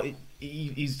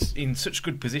 he's in such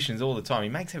good positions all the time. He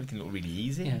makes everything look really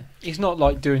easy. Yeah. He's not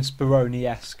like doing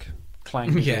Speroni-esque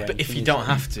clang. But if you don't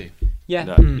have to.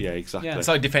 Exactly. It's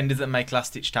like defenders that make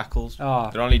last-ditch tackles.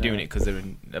 They're only doing it because they're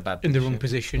in a bad position. In the wrong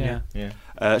position,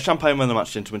 Champagne man of the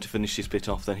match, gentlemen, to finish this bit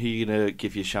off. Then who are you going to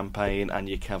give your champagne and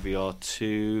your caviar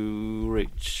to,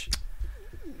 Rich?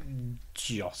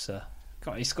 Jota.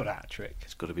 He's got a hat-trick.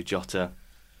 It's got to be Jota.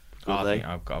 I think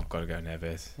I've got to go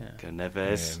Neves. Go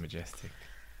Neves. Yeah, majestic.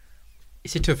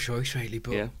 It's a tough choice, really,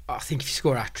 but I think if you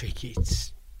score a hat-trick,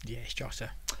 it's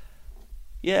Jota.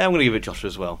 Yeah, I'm going to give it Jota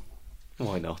as well.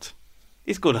 Why not?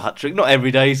 He's got a hat-trick. Not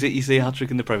every day is it you see a hat-trick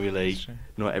in the Premier League.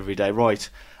 Not every day. Right.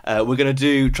 We're going to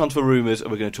do transfer rumours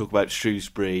and we're going to talk about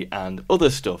Shrewsbury and other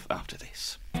stuff after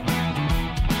this.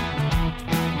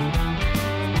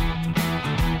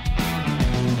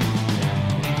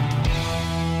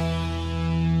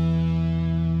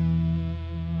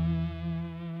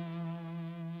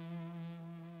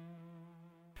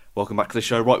 Welcome back to the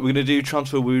show. Right, we're going to do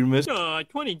transfer rumours.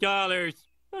 $20.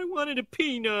 I wanted a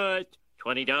peanut.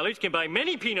 $20 can buy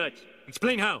many peanuts.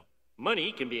 Explain how.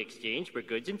 Money can be exchanged for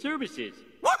goods and services.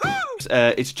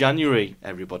 It's January,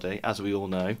 everybody, as we all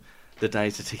know. The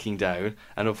days are ticking down,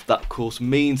 and that, of course,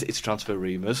 means it's transfer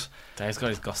rumours. Dave's got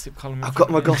his gossip column. I've got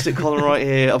my gossip column right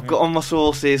here. I've got on my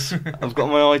sources. I've got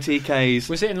my ITKs.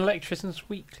 Was it an Electricians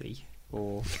Weekly?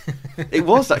 Or It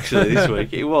was actually this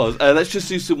week. It was. Let's just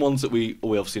do some ones that we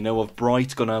obviously know of.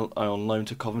 Bright gone on loan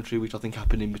to Coventry, which I think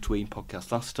happened in between podcasts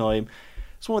last time.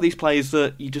 It's one of these players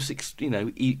that you just,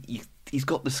 he's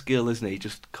got the skill, isn't he?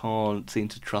 Just can't seem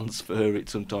to transfer it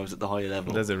sometimes at the higher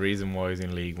level. There's a reason why he's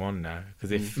in League One now.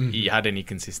 Because if he had any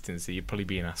consistency, he'd probably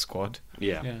be in our squad.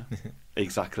 Yeah.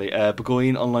 Exactly.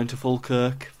 Burgoyne on loan to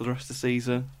Falkirk for the rest of the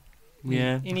season.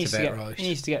 Yeah, he needs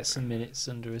to get some minutes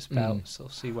under his belt, so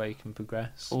see where he can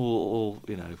progress. Or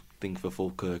think for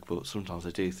Falkirk, but sometimes I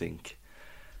do think.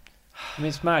 I mean,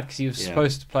 it's mad because he was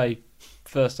supposed to play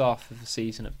first half of the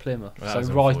season at Plymouth, well,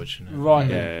 so right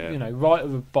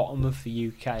at the bottom of the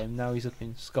UK, and now he's up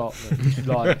in Scotland. He's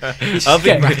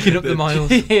racking up the miles.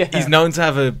 He's known to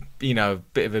have a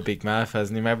bit of a big mouth,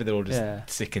 hasn't he? Maybe they're all just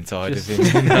sick and tired of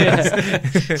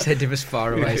him. Send him as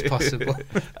far away as possible.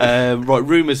 Right,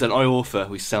 rumours then. Iorfa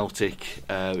with Celtic,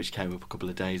 which came up a couple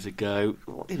of days ago.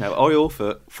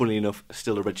 Iorfa, funnily enough,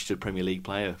 still a registered Premier League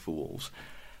player for Wolves.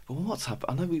 But what's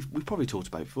happened? I know we've probably talked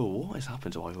about it before. What has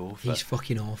happened to Iorfa? He's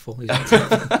fucking awful.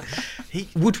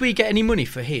 Would we get any money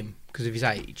for him because of his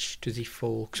age? Does he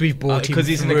fall? Because we've bought him because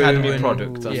he's an academy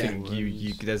product. I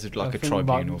think there's a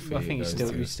tribunal fee. I think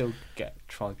you still get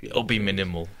tribunal. It'll be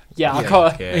minimal. Yeah, I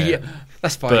can't. Yeah,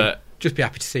 that's fine. But just be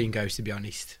happy to see him go. To be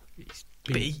honest,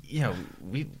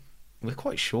 we're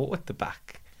quite short at the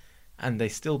back. And they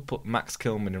still put Max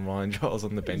Kilman and Ryan Giles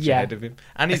on the bench ahead of him.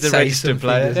 And he's a registered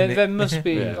player. There must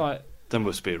be there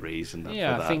must be a reason. For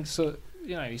that. I think so.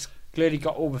 He's clearly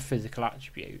got all the physical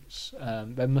attributes.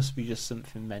 There must be just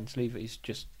something mentally that he's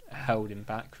just held him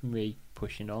back from really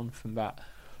pushing on from that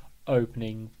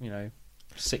opening,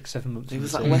 6-7 months. It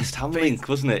was that West Ham link,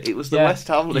 wasn't it? It was the West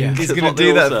Ham link. Yeah. He's going to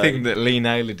do that thing that Lee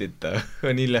Naylor did, though,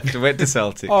 when he went to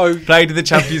Celtic. Played in the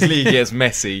Champions League against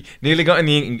Messi. Nearly got in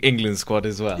the England squad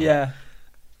as well. Yeah.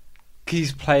 Because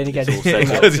he's playing against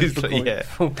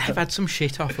They've had some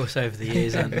shit off us over the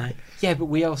years, haven't they? Yeah, but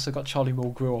we also got Charlie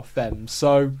Mulgrew off them,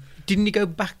 so... Didn't he go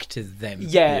back to them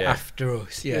after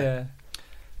us? Yeah.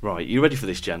 Right, you ready for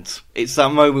this, gents? It's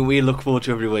that moment we look forward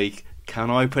to every week.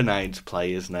 Can I pronounce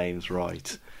players' names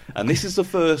right? And this is the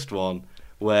first one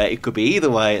where it could be either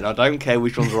way, and I don't care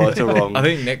which one's right or wrong. I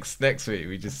think next week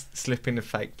we just slip in a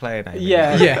fake player name.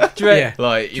 Yeah. Do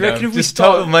you reckon if we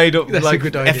start total made up like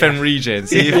FM Regen?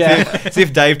 See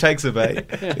if Dave takes a bait.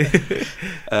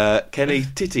 Kenny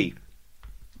Titty.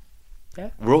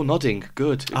 Yeah. We're all nodding.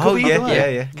 Good.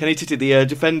 Yeah. Kenny Titty, the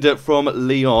defender from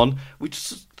Lyon,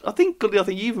 which I think you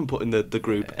even put in the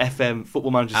group FM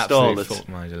Football Manager Starlet. Absolute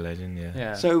Football Manager legend,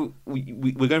 yeah. So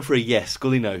we're going for a yes.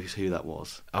 Gully knows who that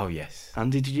was. Oh, yes.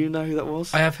 Andy, did you know who that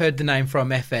was? I have heard the name from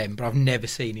FM, but I've never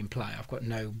seen him play. I've got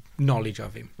no knowledge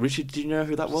of him. Richard, did you know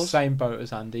who that was? Same boat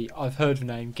as Andy. I've heard the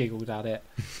name, giggled at it.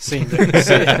 Seen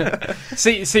that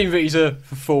he's a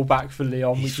full-back for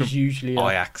Lyon, which is usually...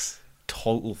 Ajax.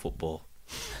 Total football.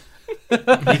 You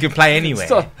can play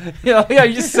anywhere. You're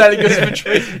just selling us for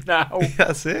treat now.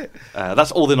 That's it.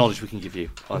 That's all the knowledge we can give you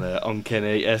on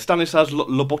Kenny. Stanislas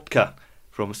Lobotka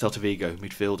from Celta Vigo,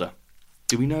 midfielder.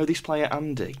 Do we know this player,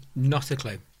 Andy? Not a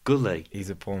clue. Gully. He's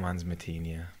a poor man's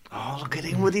Matinha. Oh, look at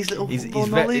him with his little football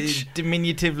knowledge. He's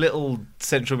diminutive little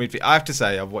central midfield. I have to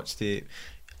say, I've watched it.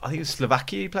 I think it was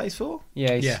Slovakia he plays for.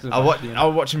 Yeah. I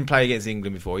watched him play against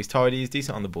England before. He's tidy. He's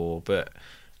decent on the ball, but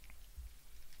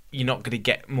you're not going to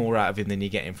get more out of him than you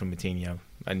get him from Matinho,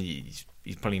 and he's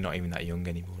probably not even that young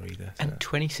anymore either. So. And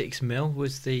 26 mil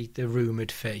was the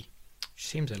rumoured fee. Which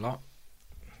seems a lot.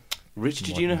 Rich,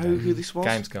 did you know who this was?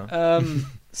 Game's gone.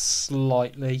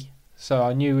 Slightly. So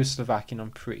I knew he was Slovakian.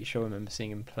 I'm pretty sure I remember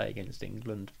seeing him play against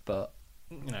England, but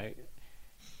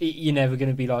you're never going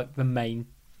to be like the main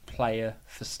player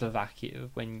for Slovakia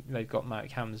when they've got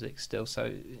Marek Hamsik still.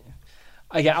 So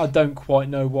I don't quite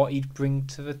know what he'd bring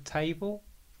to the table.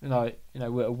 We're at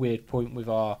a weird point with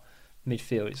our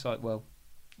midfield. It's like, well,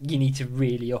 you need to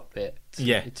really up it.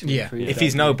 If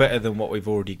he's no better than what we've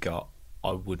already got,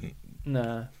 I wouldn't.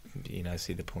 No.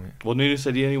 See the point. Well, Nuno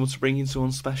said he only wants to bring in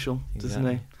someone special, doesn't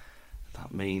he?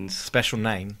 That means special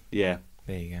name. Yeah.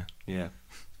 There you go. Yeah.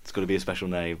 It's got to be a special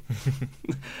name.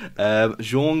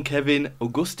 Jean-Kevin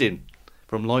Augustin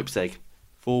from Leipzig,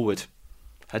 forward.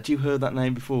 Had you heard that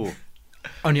name before?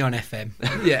 Only on FM.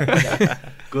 Yeah.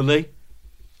 Gully?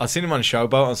 I've seen him on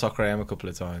Showboat on Soccer AM a couple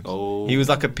of times. Oh. He was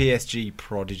like a PSG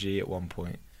prodigy at one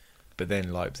point, but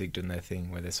then Leipzig done their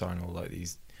thing where they sign all like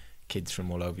these kids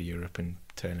from all over Europe and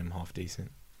turn them half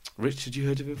decent. Rich, had you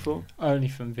heard of him before? Only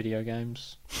from video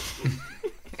games.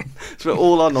 So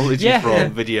all our knowledge is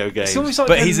from video games. It's almost like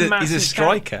But the he's a massive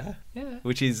striker, Yeah.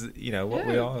 which is what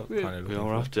we are kind of We looking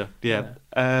are for. after.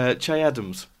 Yeah. Che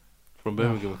Adams from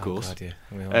Birmingham, of course. God,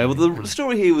 yeah. Well, the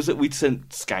story here was that we'd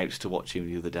sent scouts to watch him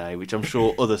the other day, which I'm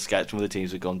sure other scouts from other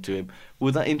teams had gone to him.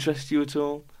 Would that interest you at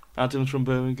all? Adams from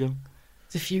Birmingham?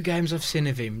 There's a few games I've seen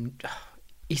of him.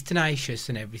 He's tenacious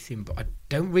and everything, but I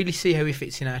don't really see how he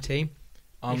fits in our team,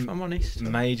 if I'm honest.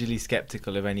 Majorly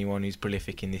sceptical of anyone who's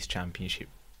prolific in this championship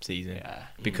season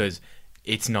because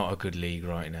it's not a good league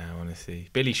right now, honestly.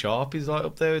 Billy Sharp is like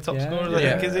up there with top scorers,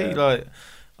 I think, is he? Like,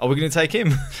 are we going to take him?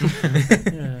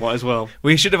 Might as well.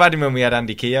 We should have had him when we had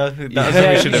Andy Keogh. That's what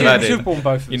we should have had him.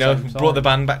 Both Brought the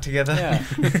band back together.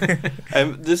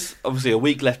 Yeah. There's obviously a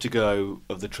week left to go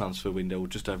of the transfer window,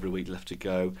 just over a week left to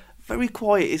go. Very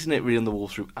quiet, isn't it, really, on the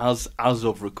Wolves group as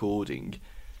of recording?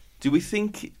 Do we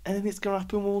think anything's going to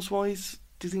happen Wolves-wise?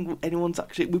 Do you think anyone's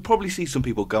actually... We'll probably see some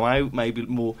people go out, maybe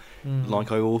more like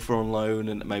Iorfa on loan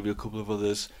and maybe a couple of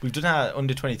others. We've done our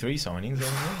under-23 signings,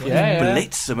 haven't we?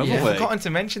 Blitz them, haven't we? I've forgotten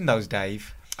to mention those,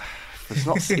 Dave.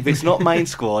 If it's not main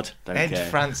squad, don't Ed care.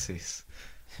 Francis.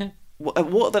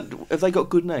 Have they got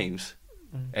good names?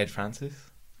 Ed Francis?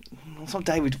 It's not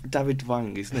David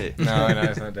Wang, isn't it? No,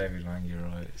 it's not David Wang, you're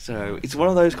right. So it's one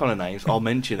of those kind of names. I'll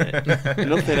mention it.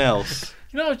 Nothing else.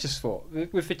 You know, I just thought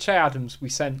with the Che Adams, we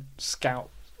sent scouts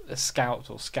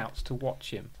to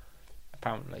watch him.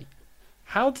 Apparently,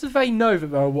 how do they know that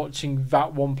they were watching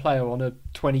that one player on a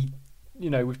 20?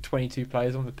 With 22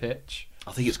 players on the pitch.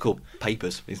 I think it's called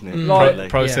papers, isn't it? Like,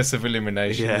 process of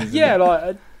elimination. Yeah.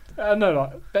 Like I don't know,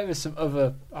 like bet there's some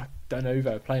other. I don't know who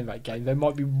they were playing that game. There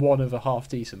might be one other half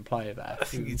decent player there. I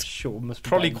think it's must be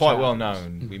probably James quite well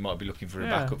Adams. known. We might be looking for a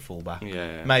backup fullback,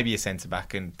 Yeah. maybe a centre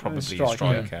back, and probably a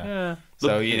striker. Yeah.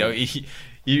 So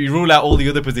you rule out all the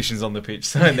other positions on the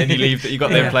pitch, and then you leave that you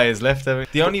got them players left.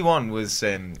 The only one was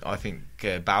I think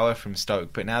Bauer from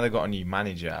Stoke, but now they've got a new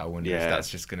manager. I wonder if that's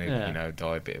just going to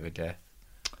die a bit of a death.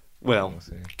 Well,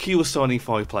 Q was signing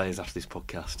 5 players after this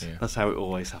podcast. Yeah. That's how it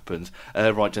always happens.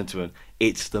 Right, gentlemen,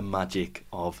 it's the magic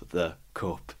of the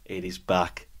Cup. It is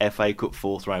back. FA Cup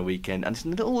 4th round weekend, and it's a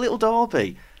little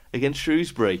derby against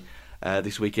Shrewsbury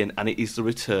this weekend, and it is the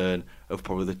return of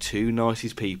probably the two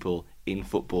nicest people in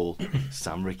football,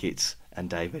 Sam Ricketts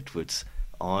and Dave Edwards.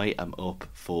 I am up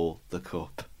for the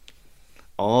Cup.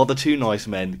 Are the two nice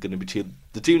men going to be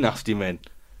the two nasty men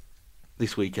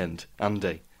this weekend,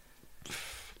 Andy?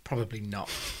 Probably not,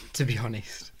 to be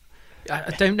honest.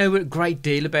 I don't know a great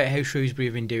deal about how Shrewsbury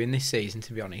have been doing this season,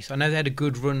 to be honest. I know they had a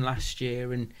good run last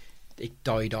year and it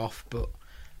died off, but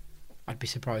I'd be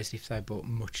surprised if they brought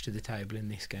much to the table in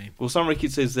this game. Well, Sam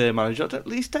Ricketts is their manager. At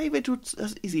least Dave Edwards,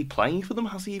 is he playing for them?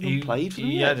 Has he even played for them?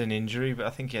 He yet? had an injury, but I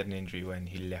think he had an injury when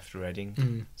he left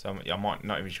Reading. So I'm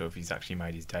not even sure if he's actually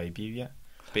made his debut yet.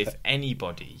 But if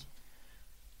anybody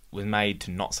was made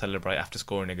to not celebrate after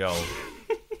scoring a goal...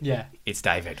 Yeah, it's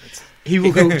Dave Edwards. He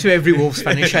will go to every Wolves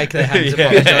fan and shake their hands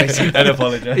and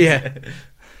apologise. Yeah,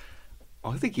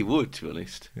 I think he would, to be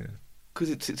honest.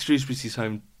 Because it's Shrewsbury's his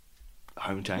hometown,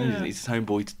 isn't it? It's his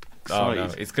homeboy side. Oh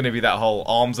no, it's going to be that whole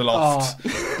arms aloft,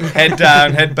 head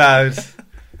down, head bowed.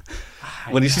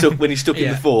 When he's stuck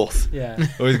in the fourth. Yeah.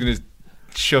 Or he's going to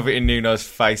shove it in Nuno's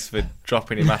face for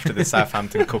dropping him after the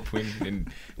Southampton Cup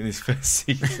win in his first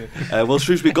season. Well,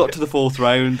 Shrewsbury got to the 4th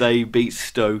round. They beat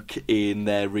Stoke in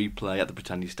their replay at the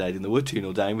Britannia Stadium. They were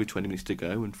 2-0 down with 20 minutes to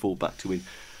go and fought back to win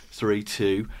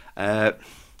 3-2.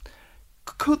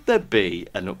 Could there be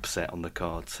an upset on the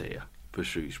cards here for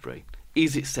Shrewsbury?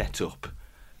 Is it set up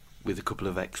with a couple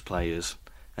of ex-players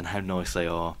and how nice they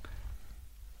are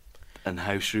and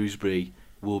how Shrewsbury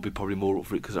will be probably more up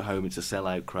for it because at home it's a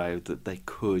sellout crowd, that they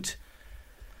could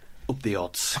up the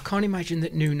odds? I can't imagine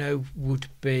that Nuno would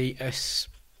be as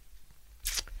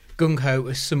gung-ho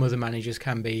as some other managers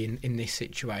can be in this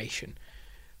situation.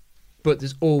 But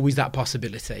there's always that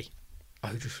possibility.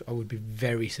 I would be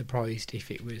very surprised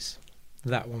if it was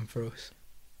that one for us.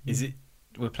 Is it?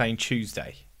 We're playing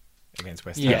Tuesday against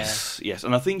West Ham. Yes.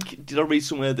 And I think, did I read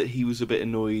somewhere that he was a bit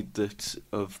annoyed that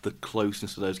of the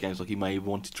closeness of those games, like he may have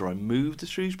wanted to try and move the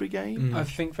Shrewsbury game? I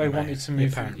think they wanted to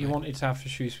move. Apparently. He wanted to have the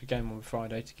Shrewsbury game on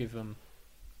Friday to give them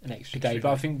an extra day.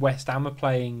 But I think West Ham are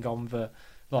playing on the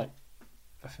I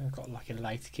think they've got like a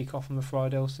later kick-off on the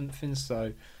Friday or something.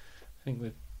 So I think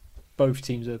both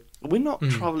teams are. We're not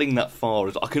travelling that far.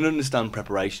 I can understand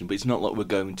preparation, but it's not like we're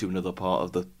going to another part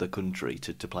of the country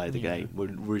to play the game.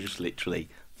 We're just literally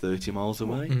 30 miles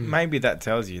away. Maybe that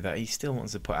tells you that he still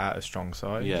wants to put out a strong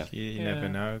side. Yeah. You never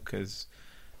know, because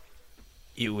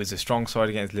it was a strong side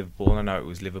against Liverpool. I know it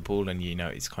was Liverpool, and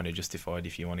it's kind of justified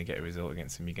if you want to get a result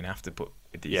against them. You're going to have to put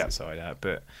a decent side out.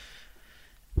 But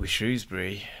with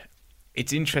Shrewsbury,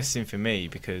 it's interesting for me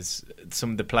because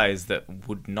some of the players that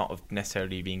would not have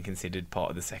necessarily been considered part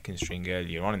of the second string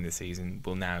earlier on in the season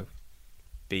will now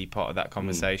be part of that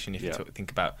conversation. If you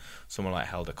think about someone like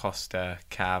Helder Costa,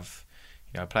 Cav,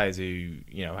 players who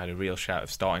had a real shout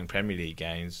of starting Premier League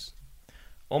games,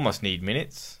 almost need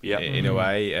minutes in a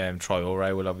way.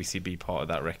 Traoré will obviously be part of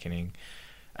that reckoning,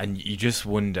 and you just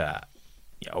wonder,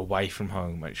 away from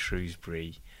home at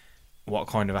Shrewsbury, what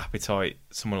kind of appetite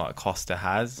someone like Costa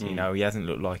has. He hasn't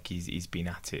looked like he's been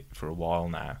at it for a while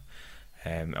now,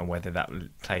 and whether that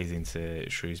plays into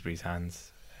Shrewsbury's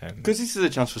hands. Because this is a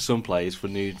chance for some players for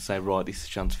Nude to say, right, this is a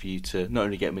chance for you to not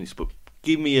only get minutes, but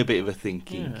give me a bit of a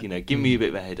thinking, give me a bit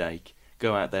of a headache,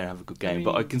 go out there and have a good game.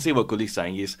 But I can see what Gully's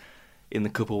saying is, in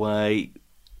the cup away,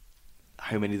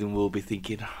 how many of them will be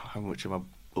thinking, how much am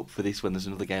I up for this when there's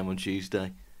another game on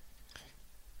Tuesday?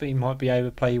 But you might be able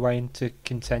to play your way into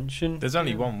contention. There's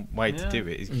only one way to do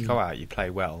it, is you go out, you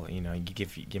play well, you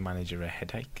give your manager a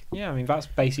headache. Yeah, I mean, that's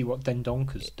basically what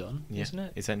Dendonker's done, isn't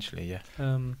it? Essentially, yeah.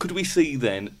 Could we see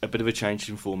then a bit of a change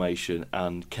in formation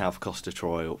and Cav Costa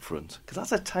Troy up front? Because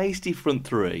that's a tasty front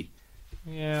three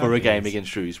for a game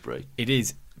against Shrewsbury. It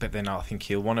is, but then I think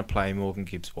he'll want to play Morgan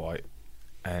Gibbs-White,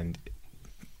 and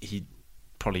he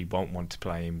probably won't want to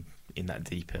play him in that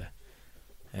deeper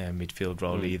midfield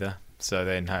role either. So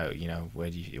then, where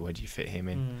do you fit him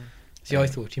in? See, I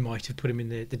thought you might have put him in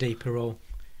the deeper role,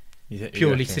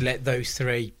 purely to let those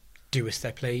three do as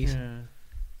they please. Yeah.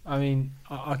 I mean,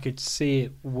 I could see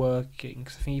it working,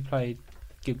 because I think he played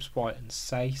Gibbs-White and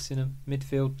Sace in a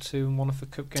midfield 2 and one of the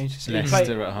cup games.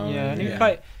 Leicester at home. Yeah, and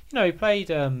he played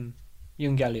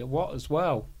young Elliot Watt as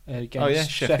well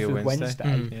against Sheffield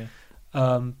Wednesday.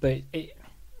 But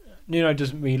Nuno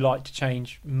doesn't really like to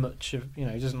change much of, he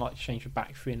doesn't like to change the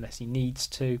back three unless he needs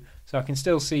to. So I can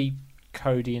still see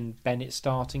Cody and Bennett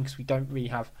starting, because we don't really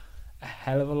have a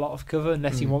hell of a lot of cover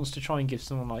unless he wants to try and give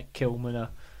someone like Kilman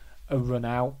a run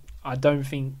out. I don't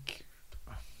think,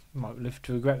 I might live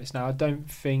to regret this now, I don't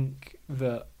think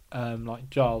that like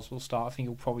Giles will start. I think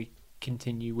he'll probably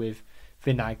continue with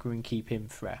Vinagre and keep him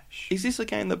fresh. Is this a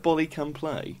game that Bolly can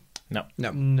play?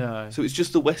 No. So it's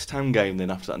just the West Ham game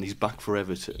then after that, and he's back for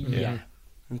Everton? Yeah.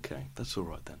 Okay, that's all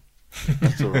right then.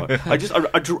 That's all right.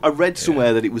 I read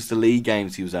somewhere that it was the league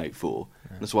games he was out for,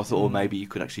 and so I thought, maybe you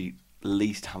could actually at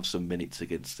least have some minutes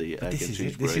against the against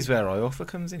Shrewsbury. This is where Iorfa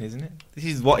comes in, isn't it? This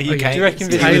is what he came. Do you reckon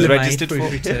he was registered for?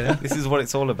 This is what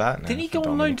it's all about now. Didn't he go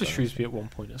on loan to Shrewsbury at one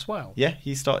point as well? Yeah,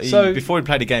 he started before he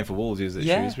played a game for Wolves. He was at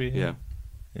Shrewsbury. Yeah.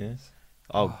 Yes.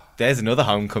 Oh, there's another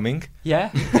homecoming.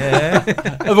 Yeah.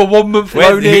 Of a 1 month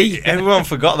loanee. Everyone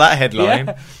forgot that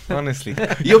headline. Honestly,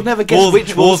 you'll never guess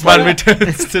which Wolves man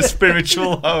returns to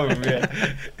spiritual home.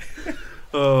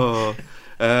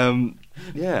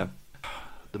 Yeah.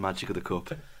 The magic of the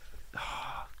cup.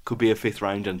 Could be a 5th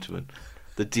round, gentlemen.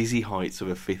 The dizzy heights of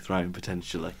a 5th round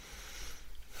potentially.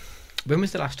 When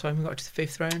was the last time we got to the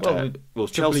 5th round? Well,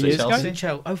 Chelsea.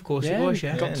 Oh, of course it was,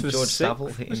 yeah. Got to George the Savile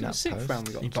hitting that 6th round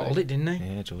we got he bottled it, didn't he?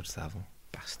 Yeah, George Savile.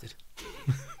 Bastard.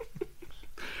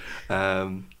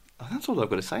 That's all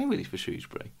I've got to say really for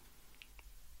Shrewsbury.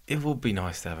 It would be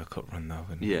nice to have a cup run though.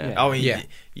 Yeah. I mean,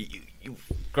 you,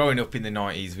 growing up in the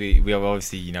 90s, we have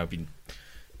obviously been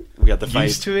we had the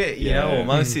used to it,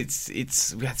 almost.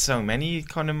 It's we had so many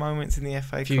kind of moments in the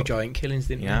FA Cup. A few giant killings,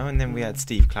 didn't we? And then we had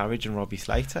Steve Claridge and Robbie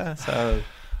Slater. So,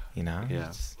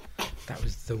 that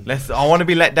was the. I want to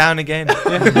be let down again.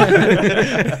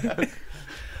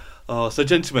 So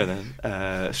gentlemen,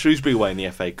 Shrewsbury away in the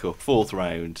FA Cup, 4th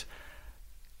round.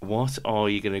 What's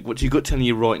your gut telling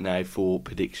you right now for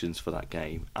predictions for that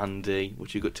game? Andy,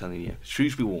 what's your gut telling you?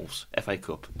 Shrewsbury Wolves, FA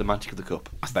Cup, the magic of the cup.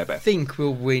 I think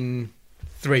we'll win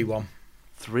 3-1.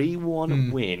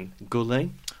 3-1 win.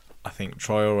 Gully? I think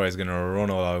Traoré is going to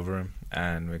run all over him,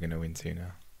 and we're going to win 2-0.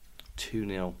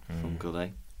 2-0 from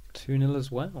Gully. 2-0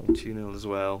 as well. 2-0 as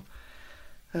well.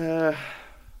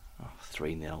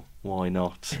 3-0. Why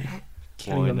not?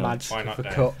 Killing the magic of the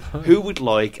cup. Who would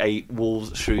like a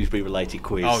Wolves Shrewsbury related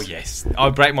quiz? Oh yes,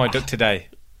 I'll break my duck today.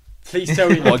 Please tell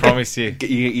me. I promise you. Get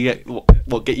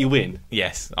you in?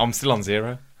 Yes, I'm still on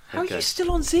 0. How are you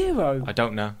still on 0? I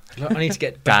don't know. I need to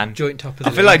get Dan joint top of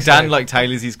the I feel like Dan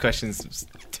tailors these questions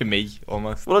to me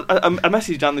almost. Well, I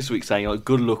messaged Dan this week saying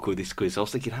good luck with this quiz. I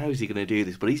was thinking, how is he going to do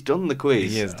this? But he's done the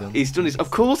quiz. He has done. He's done his. Of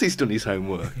course, he's done his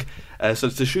homework. So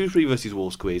it's the Shrewsbury versus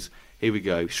Wolves quiz. Here we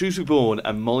go. Shrewsbury born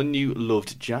and Molineux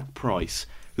loved Jack Price,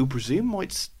 who who I presume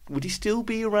would he still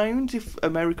be around if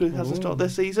America hasn't started their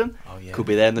season? Oh yeah. Could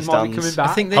be there in the He might be stands. coming back.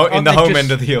 I think In the home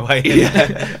end of the away.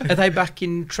 Yeah. Are they back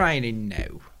in training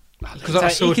now? Because I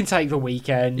He saw, can take the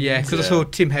weekend. I saw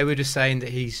Tim Howard was saying that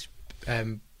he's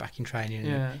back in training.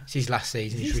 Yeah. And it's his last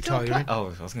season. He's still retiring.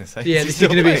 Oh, I was going to say. Yeah, this is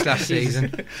going to be his last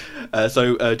season.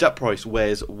 So Jack Price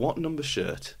wears what number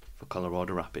shirt for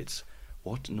Colorado Rapids?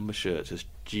 What number shirt does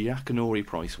Giaconori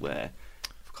Price wear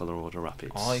for Colorado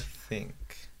Rapids? I think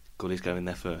Gully's going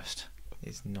there first.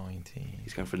 it's 19.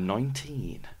 He's going for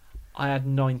 19. I had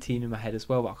 19 in my head as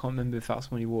well, but I can't remember if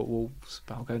that's when he wore at Wolves.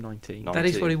 But I'll go 19. That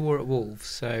is what he wore at Wolves.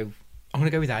 So I'm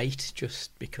going to go with 8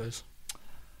 just because.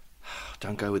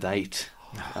 Don't go with 8.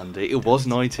 And it was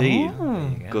 19. There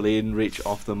you go. Gully and Rich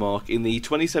off the mark. In the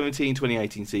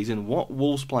 2017-2018 season, what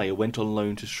Wolves player went on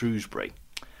loan to Shrewsbury?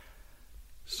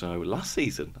 So last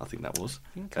season, I think that was.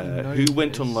 Who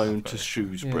went on loan to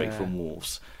Shrewsbury from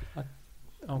Wolves?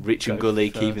 Rich and Gully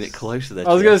keeping it close to their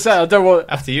I was going to say, I don't want...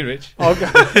 After you, Rich. I'll go...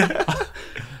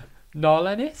 Niall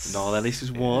Ennis? Niall Ennis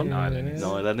is one. Niall Ennis.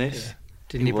 Niall Ennis.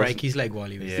 Didn't he break his leg while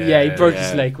he was there? Yeah, he broke yeah.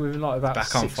 his leg with like about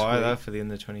Back on 6 fire, weeks. though, for the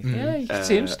under 23. Yeah, you can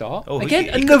see him start. Oh, Again,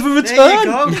 he- another return. There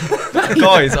you go.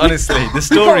 Guys, honestly, the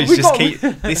stories We just got- keep...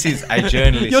 This is a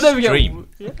journalist's You'll never get- dream.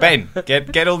 Ben,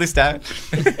 get all this down.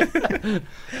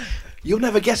 You'll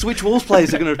never guess which Wolves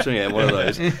players are going to return. Yeah, one of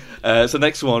those. So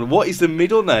next one. What is the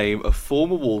middle name of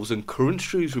former Wolves and current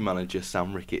Shrewsbury manager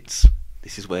Sam Ricketts?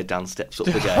 This is where Dan steps up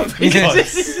the game.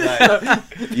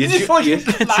 You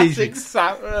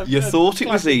thought it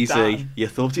was easy. You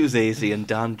thought it was easy, and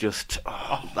Dan just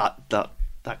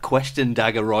that question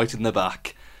dagger right in the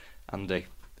back. Andy,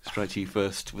 straight to you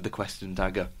first with the question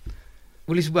dagger.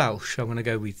 Well, he's Welsh. I'm going to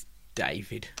go with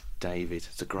David. David,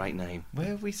 it's a great name.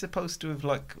 Where are we supposed to have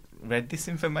read this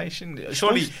information?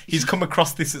 Surely he's come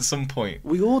across this at some point.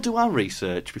 We all do our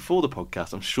research before the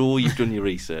podcast. I'm sure you've done your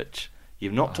research.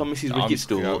 You've knocked on Mrs. Ricketts'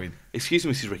 door. Excuse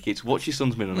me, Mrs. Ricketts, what's your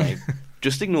son's middle name?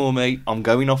 Just ignore me. I'm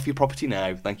going off your property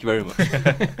now. Thank you very much.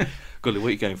 Gully, what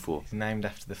are you going for? He's named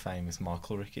after the famous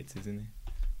Michael Ricketts, isn't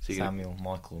So he? you're Samuel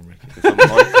Michael Ricketts.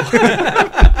 Michael.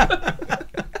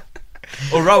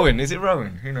 Or Rowan. Is it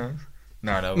Rowan? Who knows?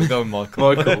 No, we're going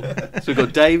Michael. So we've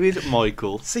got David,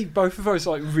 Michael. See, both of those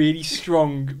like really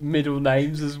strong middle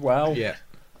names as well. Yeah.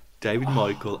 David,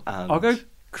 Michael, and... I'll go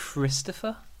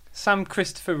Christopher. Sam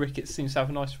Christopher Ricketts seems to have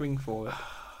a nice ring for it.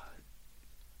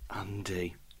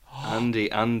 Andy.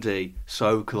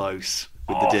 So close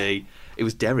with the D. It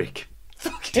was Derek.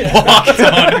 What?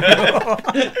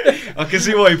 I can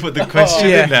see why you put the question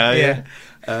in there.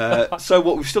 Yeah. So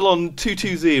what, we're still on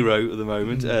 2-2-0 at the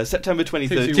moment. September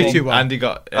 23rd. 2-2-1. Andy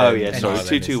got... Sorry, Niall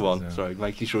 2-2-1. Ennis, Sorry,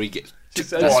 making sure he gets...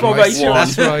 That's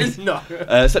right. No.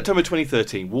 September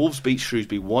 2013, Wolves beat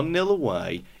Shrewsbury 1-0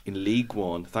 away in League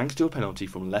One thanks to a penalty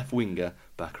from left winger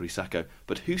Bakary Sacco.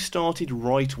 But who started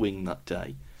right wing that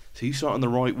day? So who started on the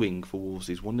right wing for Wolves'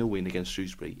 1-0 win against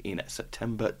Shrewsbury in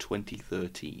September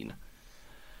 2013?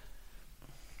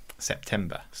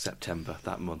 September,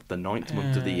 that month, the 9th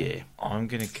month of the year. I'm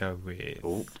going to go with...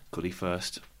 Oh, Gully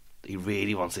first. He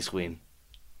really wants this win.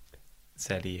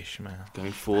 Zeddy Ismail.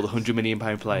 Going for the £100 million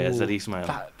player, Zeddy Ismail.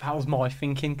 That was my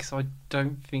thinking, because I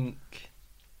don't think...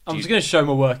 I'm just going to show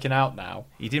my working out now.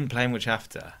 He didn't play much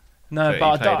after. No,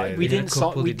 but we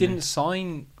early. didn't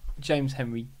sign James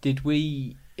Henry, did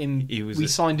we? We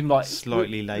signed him like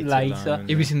slightly later. Loan,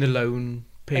 He was in the loan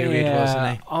period,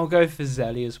 wasn't he? I'll go for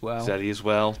Zelly as well. Zelly as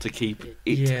well, to keep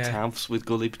it tabs with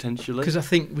Gully potentially. Because I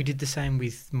think we did the same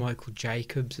with Michael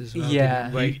Jacobs as well.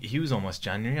 Yeah. He was almost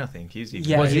January, I think. He was he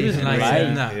was later than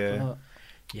that. that.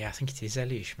 Yeah, I think it is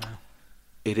Zeddy Ismail.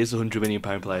 It is a £100 million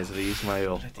player, Zeddy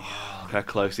Ismail. Oh, how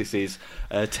close this is.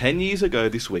 10 years ago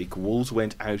this week, Wolves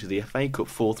went out of the FA Cup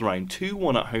 4th round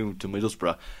 2-1 at home to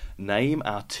Middlesbrough. Name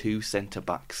our 2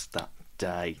 centre-backs that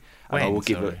day. And I will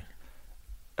give it...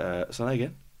 say that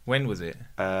again. When was it?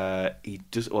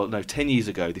 10 years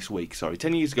ago this week.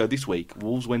 10 years ago this week,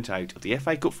 Wolves went out of the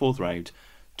FA Cup 4th round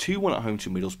 2-1 at home to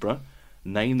Middlesbrough.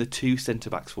 Name the 2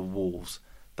 centre-backs for Wolves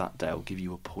that day. I'll give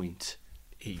you a point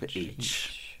for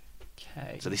each.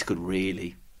 Okay. So this could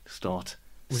really start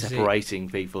separating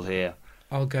people here.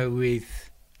 I'll go with...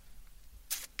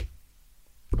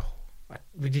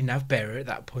 we didn't have Berra at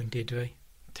that point, did we?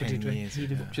 10 years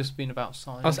He'd ago. have just been about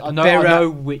signed. I know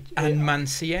which... And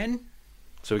Mancien?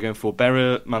 So we're going for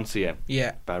Berra Mancien.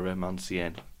 Yeah. Berra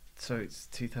Mancien. So it's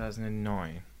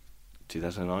 2009.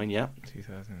 2009, yeah.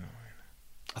 2009.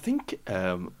 I think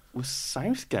was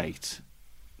Southgate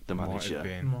the Might manager? have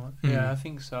been. Yeah, I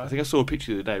think so. I think I saw a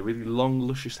picture the other day. Really long,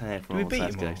 luscious hair from Did old we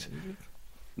beat Southgate. him all?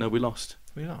 No, we lost.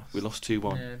 We lost. We lost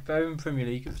 2-1. Yeah, very in Premier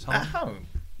League at the At time. home?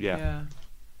 Yeah.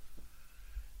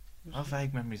 I have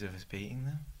vague memories of us beating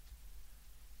them.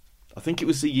 I think it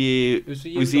was the year. It was the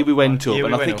year we went up,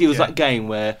 and I think it was yeah. that game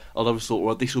where a lot of us thought,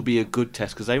 well, this will be a good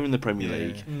test because they were in the Premier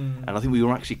League, and I think we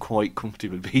were actually quite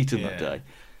comfortably beaten that day.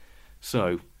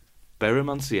 So, Bury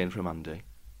Mancien from Andy.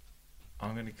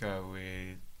 I'm going to go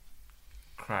with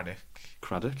Craddock.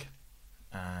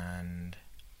 And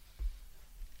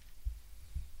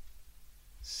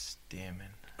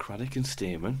Stearman. Craddock and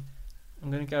Stearman.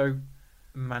 I'm going to go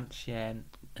Mancien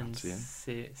and Mancien.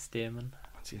 Stearman.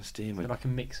 Mancien and Stearman. Like a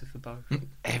mix of the both.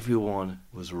 Everyone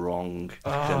was wrong. It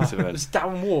was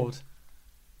Darren Ward.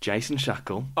 Jason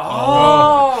Shackle.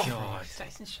 Oh, God.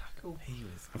 Jason Shackle.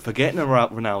 Forgetting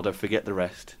Ronaldo, forget the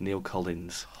rest. Neil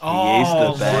Collins. Oh, He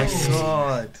is the best.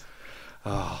 my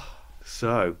God.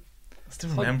 So, I still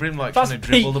remember him that's trying to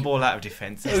dribble peak. the ball out of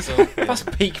defence and stuff. That's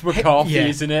peak McCarthy,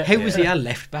 isn't it? How was he our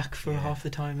left back for half the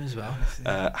time as well?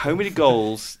 how many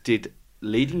goals did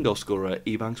leading goal scorer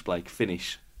Ebanks Blake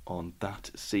finish on that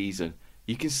season?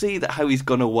 You can see that how he's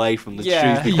gone away from the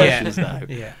Shrewsbury questions now.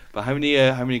 Yeah. But how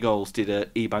many goals did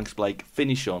Ebanks Blake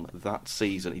finish on that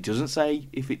season? He doesn't say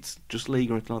if it's just league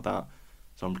or anything like that.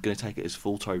 So I'm going to take it as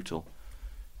full total.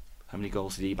 How many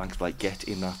goals did Ebanks Blake get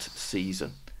in that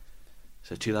season?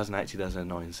 So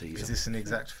 2008-2009 season. Is this an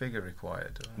exact figure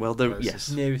required? Well, yes.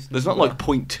 Nearest There's not like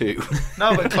 0.2.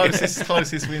 No, but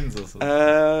closest wins or something.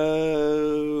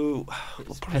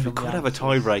 We could have a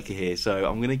tiebreaker here, so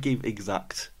I'm going to give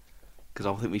exact, because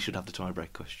I think we should have the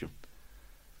tiebreak question.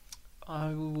 I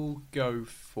will go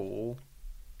for.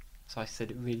 So I said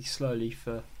it really slowly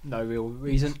for no real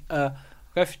reason. I'll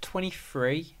go for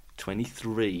 23.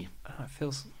 23. It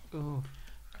feels. Oh.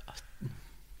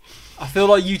 I feel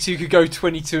like you two could go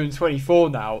 22 and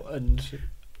 24 now,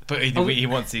 But he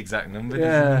wants the exact number.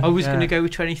 yeah. I was going to go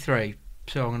with 23,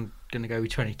 so I'm going to go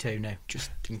with 22 now, just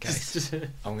in case.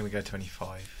 I'm going to go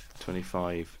 25.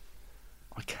 25.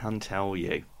 I can tell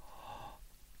you,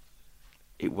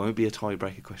 it won't be a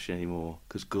tiebreaker question anymore,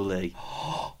 because Gully,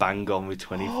 bang on with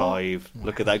 25.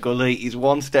 Look at that, Gully, he's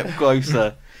one step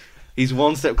closer. He's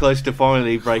one step closer to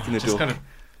finally breaking the door. Just kind of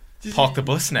park the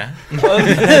bus now.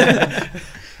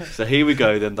 So here we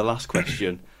go then, the last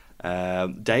question.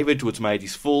 Dave Edwards made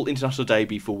his full international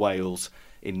debut for Wales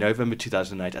in November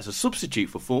 2008 as a substitute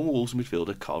for former Wolves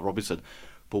midfielder Carl Robinson.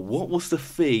 But what was the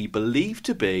fee believed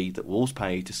to be that Wolves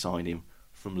paid to sign him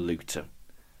from Luton?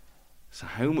 So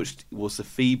how much was the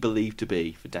fee believed to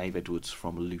be for Dave Edwards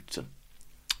from Luton?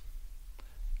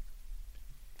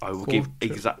 I will give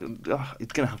exact.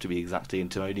 It's going to have to be exact, Ian,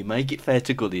 to only make it fair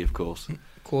to Gully, of course.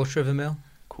 $250,000.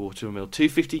 $250,000.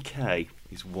 250k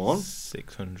is one.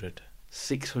 600.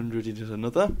 600 is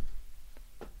another.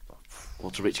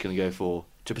 What's Rich going to go for?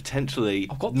 To potentially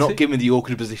I've got not give me the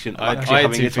awkward position. I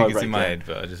had two figures in my head,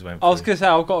 but I just went for I was going to say,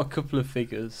 I've got a couple of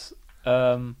figures.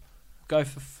 Go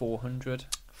for 400.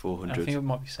 400. I think it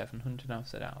might be 700 now,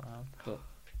 said out loud.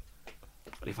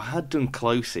 But If I had done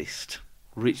closest,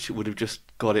 Rich would have just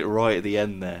got it right at the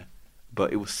end there.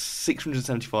 But it was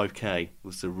 675k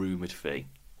was the rumoured fee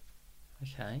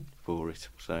okay. for it.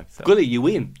 So Gully, you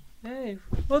win. Hey,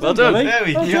 Well done. Gully. There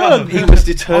we Well go. done. He was Off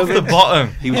determined. the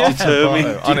bottom. He was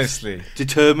determined. Honestly.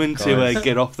 Determined to Guys.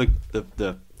 get off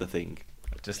the thing.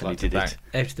 Just And like he to did thank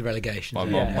it. Out of the relegation. my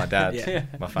Yeah. mum, my dad, Yeah.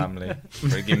 my family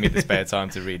for giving me the spare time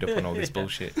to read up on all this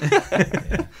bullshit.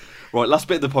 Right, last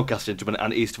bit of the podcast, gentlemen,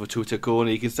 and it is for Twitter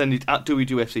Corner. You can send it at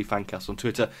WWFC Fancast on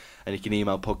Twitter, and you can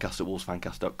email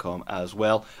podcast@wolvesfancast.com as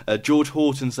well. George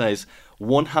Horton says,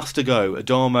 one has to go,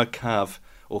 Adama, Cav,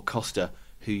 or Costa.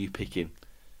 Who are you picking?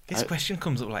 This question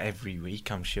comes up like every week,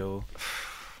 I'm sure.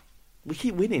 We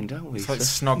keep winning, don't we? It's like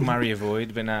So- snog, marry,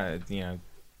 avoid, but now, you know.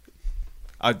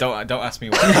 I don't ask me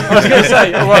what. I was going to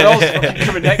say, all right, I'll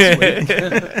coming next week.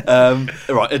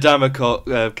 Right, Adama,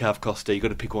 Cav, Costa. You've got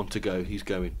to pick one to go. Who's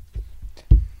going?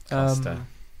 Costa.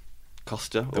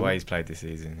 Costa? The way he's played this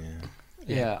season, yeah.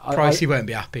 Yeah, Pricey won't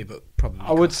be happy, but probably.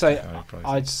 I would say, Sorry, Pricey.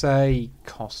 I'd say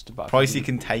Costa. But I Pricey think-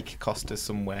 can take Costa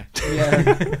somewhere. Yeah.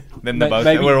 Then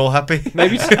Maybe- we're all happy.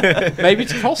 maybe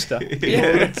to Costa.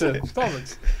 Yeah. To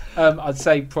Scotland. I'd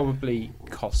say probably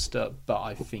Costa, but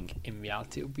I think in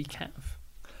reality it would be Cav.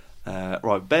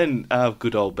 Right, Ben, our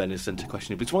good old Ben has sent a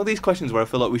question. But it's one of these questions where I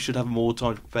feel like we should have more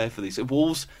time to prepare for this.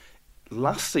 Wolves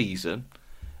last season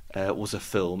was a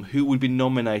film. Who would be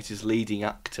nominated as leading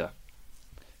actor?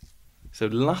 So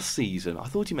last season, I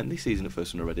thought he meant this season at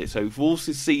first when I read it. So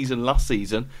Wolves' season, last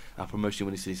season, our promotion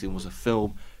winning season was a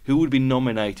film. Who would be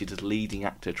nominated as leading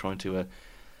actor, trying to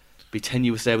be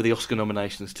tenuous there with the Oscar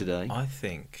nominations today? I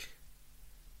think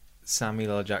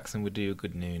Samuel L. Jackson would do a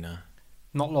good Nuna.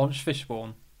 Not Lawrence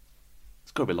Fishburne.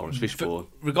 It's got to be Lawrence Fishburne.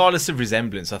 Regardless of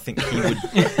resemblance, I think he would.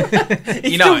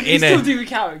 He still do the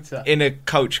character in a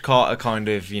Coach Carter kind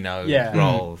of Yeah.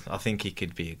 role. I think he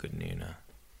could be a good Nuno.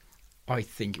 I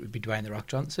think it would be Dwayne The Rock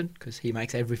Johnson because he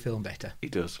makes every film better. He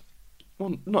does.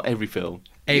 Well, not every film.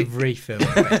 Every film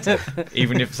better.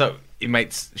 Even if so, it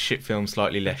makes shit films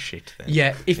slightly less shit. Then.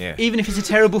 Yeah, even if it's a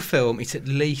terrible film, it's at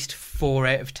least 4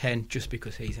 out of 10 just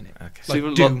because he's in it. Okay. Like So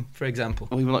even Doom, for example.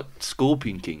 Or even like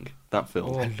Scorpion King, that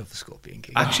film. I love the Scorpion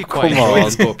King. Actually, come quite enjoyed on.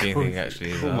 the Scorpion thing.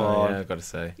 Actually, Come on. Yeah, I've got to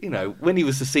say. You know, when he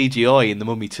was the CGI in The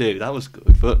Mummy 2, that was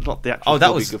good, but not the actual Oh, that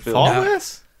Scorpion was King film. far No.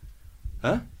 worse.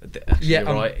 Huh? Actually, Yeah,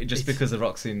 you're right. Just it's- because The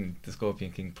Rock's in the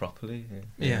Scorpion King properly.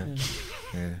 Yeah.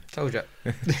 Yeah. Told you.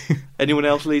 Anyone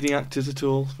else leading actors at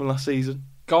all from last season?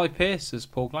 Guy Pearce as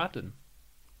Paul Gladden.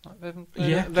 Like,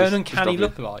 Yeah, they're an just uncanny obvious.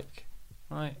 look-alike,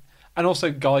 right? And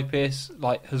also Guy Pearce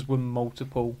has won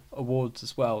multiple awards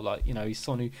as well. Like, he's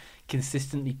someone who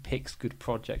consistently picks good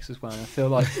projects as well. And I feel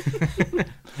like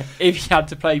if he had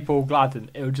to play Paul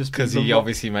Gladden, it would just be Because the he Rock.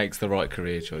 obviously makes the right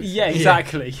career choice. Yeah,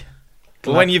 exactly.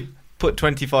 But when you put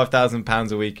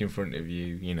 £25,000 a week in front of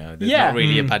you, there's Yeah. not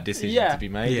really a bad decision Yeah. to be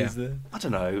made, Yeah. is there? I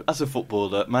don't know. As a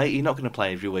footballer, mate, you're not going to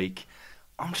play every week.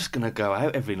 I'm just going to go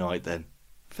out every night then.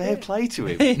 Fair play to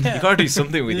him. You got to do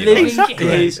something with your Living life. Exactly.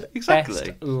 his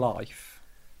Exactly. best life.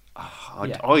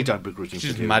 I don't begrudge him.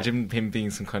 Just for doing imagine him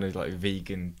being some kind of like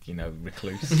vegan,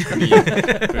 recluse.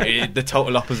 The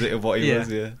total opposite of what he Yeah. was.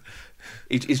 Yeah.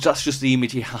 That's just the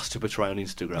image he has to portray on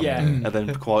Instagram. Yeah. And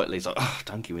then quietly, he's like,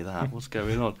 don't give me that. What's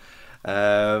going on?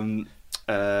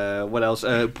 What else?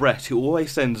 Brett, who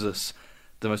always sends us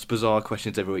the most bizarre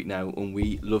questions every week now, and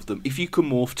we love them. If you could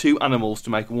morph 2 animals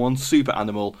to make one super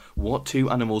animal, what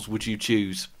 2 animals would you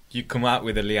choose? You'd come out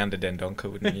with a Leander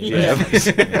Dendoncker, wouldn't you? Yeah.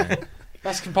 Yeah.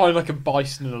 That's combined like a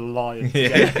bison and a lion.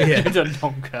 Yeah. Yeah.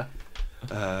 Donka.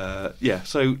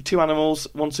 So 2 animals,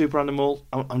 1 super animal.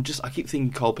 I keep thinking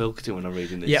Carl Pilkington when I'm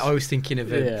reading this. Yeah, I was thinking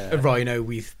of a rhino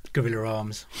with gorilla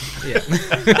arms. Yeah.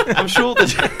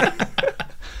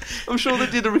 I'm sure they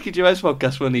did a Ricky Gervais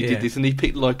podcast when he did this, and he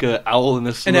picked like an owl and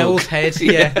a slug. An owl's head,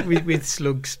 yeah, with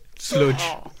sludge.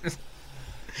 I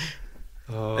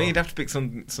think you'd have to pick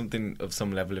something of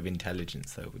some level of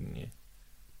intelligence, though, wouldn't you?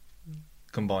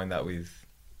 Combine that with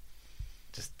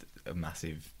just a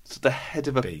massive... So the head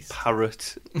of a beast.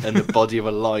 parrot and the body of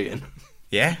a lion.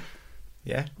 Yeah.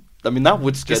 I mean, that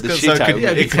would scare Just the 'cause shit so out could- of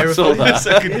yeah, me. it'd be if I saw terrifying. that.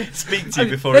 So I could speak to you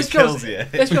before Let's it be kills honest- you.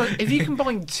 Let's be honest, if you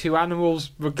combine 2 animals,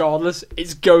 regardless,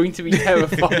 it's going to be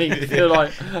terrifying. You're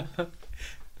like,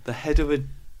 The head of a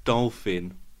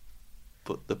dolphin,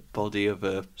 but the body of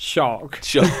a shark.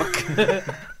 shark.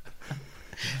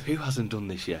 Who hasn't done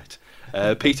this yet?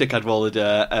 Peter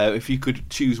Cadwallader, if you could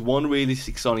choose one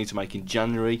realistic signing to make in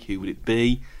January, who would it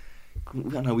be?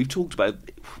 I know we've talked about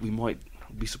we might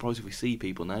be surprised if we see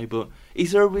people now, but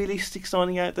is there a realistic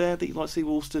signing out there that you'd like to see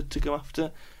Wolves to go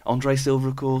after? Andre Silva,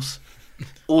 of course.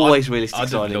 Always realistic I'd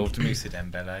signing. have loved Moussa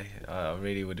Dembele. I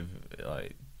really would have,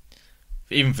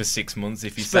 even for 6 months,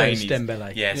 if he's Spurs saying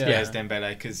Dembele. Yeah, Spurs Yeah. Dembele,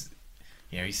 because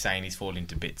he's saying he's falling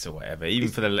to bits or whatever. Even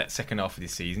for the second half of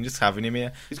this season, just having him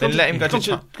here, then let him go to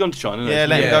China. Gone to China. Yeah,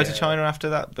 let him Yeah. go to China after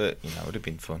that. But it would have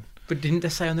been fun. But didn't they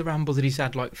say on the Ramble that he's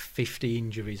had like 50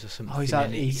 injuries or something? Oh, he's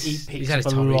had He's a a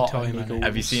torrid lot time. of hasn't he? niggles.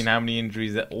 Have you seen how many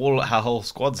injuries that our whole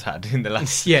squad's had in the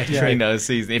last Yeah, true.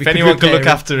 season? If We could anyone could look repair him.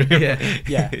 after him,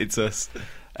 Yeah. it's us.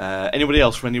 Anybody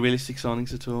else for any realistic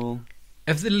signings at all?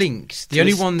 Of the links, the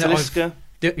only one that Talisca?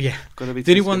 I've Gotta be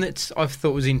the only Talisca. one that I've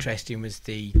thought was interesting was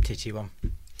the Titty one.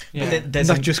 Yeah.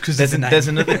 Not just 'cause there's of the name. there's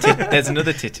another there's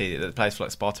another Titty that plays for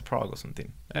like Sparta Prague or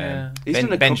something. Yeah. He's gonna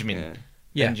come- Benjamin. yeah.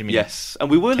 Yeah. Benjamin. Yes, and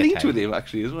we were linked Tete. with him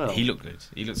actually as well. He looked good.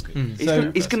 He looks good.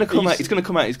 Mm. He's going to come out. he's- He's going to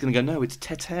come out. He's going to go. No, it's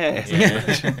Tete.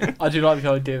 Yeah. I do like the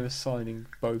idea of signing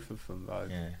both of them, though.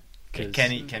 Yeah. 'Cause-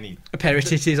 Kenny. A pair of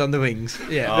titties on the wings.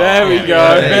 Yeah. Oh, There we yeah,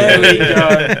 go. yeah, There we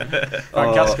yeah. go.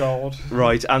 Frank Gascoigne.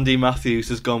 Right, Andy Matthews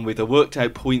has gone with. I worked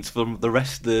out points from the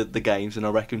rest of the games, and I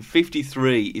reckon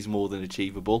 53 is more than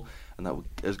achievable, and that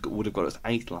would have got us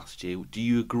 8th last year. Do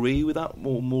you agree with that,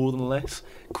 or more than less?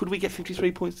 Could we get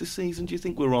 53 points this season? Do you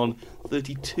think we're on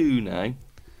 32 now?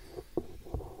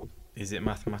 Is it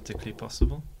mathematically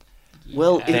possible?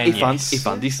 Well, Then yes. if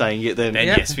Andy's saying it, then Then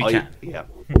Yeah. yes, we can. Yeah.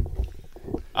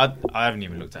 I haven't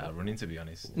even looked at our running, to be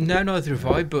honest. No, neither have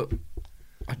I, but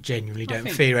I genuinely don't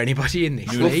think- fear anybody in this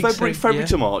Well, league. February yeah.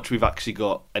 to March, we've actually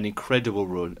got an incredible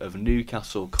run of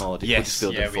Newcastle, Cardiff, Yes,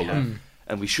 Huddersfield, yeah, and we Fulham, have.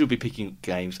 and we should be picking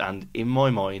games. And in my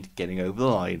mind, getting over the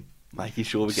line. making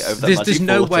sure we get over that There's magic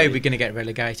no 40. way we're going to get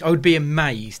relegated. I would be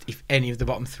amazed if any of the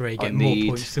bottom three get more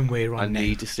points than we're on now. I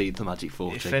need to see the magic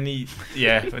 40. If any,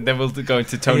 and then we'll go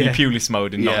into Tony Pulis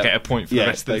mode and not get a point for the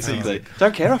rest of the season.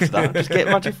 Don't care after that. Just get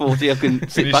magic 40. I can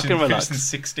sit back and relax.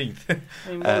 16th. I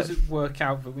mean, what does it work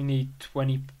out that we need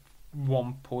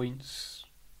 21 points?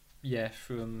 Yeah,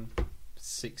 from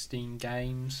 16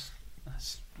 games.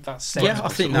 That's I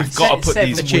think we've got to put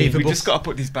these achievable. We just got to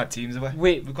put these bad teams away.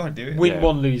 We've got to do it. Win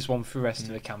one, lose one for the rest of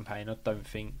the campaign. I don't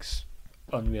think's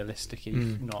unrealistic,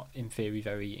 if not in theory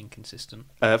very inconsistent.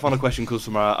 Final question comes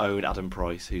from our own Adam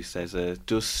Price, who says,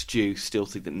 "Does Stu still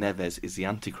think that Neves is the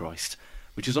Antichrist?"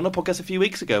 Which was on a podcast a few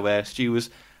weeks ago, where Stu was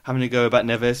having a go about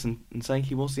Neves and saying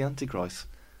he was the Antichrist.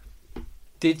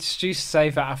 Did Stu say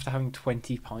that after having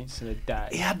 20 pints in a day?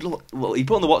 He had he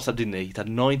put on the WhatsApp, didn't he? He had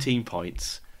 19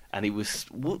 pints. And it was...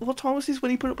 What time was this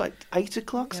when he put up? Like 8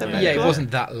 o'clock? 7 o'clock? Yeah, it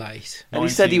wasn't that late. And he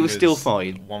said he was still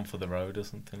fine. One for the road or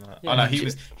something like that. Yeah. Oh, no,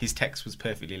 his text was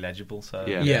perfectly legible, so...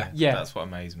 Yeah. That's what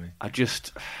amazed me. I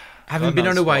just... Having been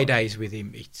on away days with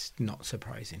him, it's not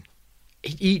surprising.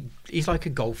 He's like a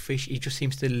goldfish. He just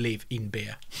seems to live in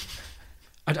beer.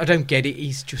 I don't get it.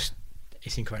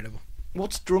 It's incredible.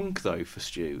 What's drunk, though, for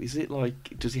Stu? Is it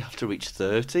like... Does he have to reach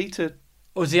 30 to...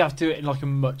 Or does he have to do it in like a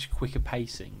much quicker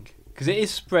pacing? Because it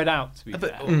is spread out, to be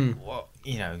fair. Well,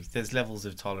 there's levels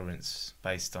of tolerance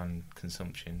based on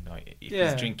consumption. Like if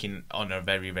Yeah. he's drinking on a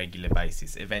very regular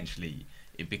basis, eventually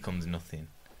it becomes nothing.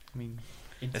 I mean,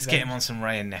 Let's get him on some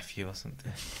Ray and Nephew or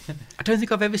something. I don't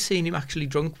think I've ever seen him actually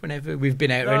drunk whenever we've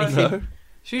been out or anything. No.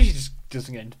 She usually just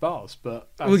doesn't get into bars, but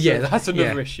that's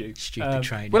another issue. Stupid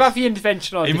trainers. We'll have the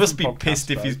intervention on He must be podcast,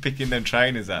 pissed if though. he's picking them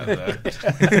trainers out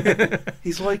though.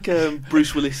 He's like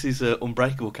Bruce Willis's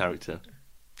Unbreakable character.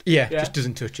 Yeah, just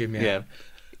doesn't touch him. Yeah.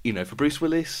 For Bruce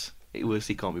Willis, it was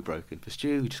he can't be broken. For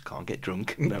Stu, he just can't get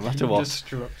drunk no matter what.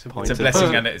 Destructible. It's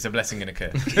a blessing and a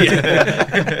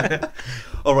curse.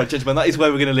 All right, gentlemen, that is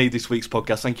where we're going to leave this week's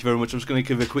podcast. Thank you very much. I'm just going to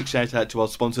give a quick shout out to our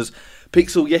sponsors,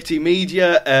 Pixel Yeti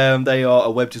Media. They are a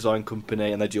web design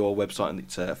company and they do our website, and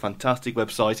it's a fantastic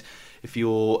website. If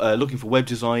you're looking for web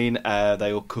design,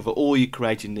 they will cover all your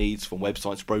creative needs, from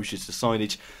websites, brochures to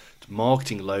signage, to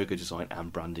marketing, logo design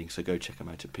and branding. So go check them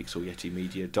out at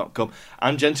pixelyetimedia.com.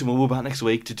 And gentlemen, we'll be back next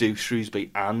week to do Shrewsbury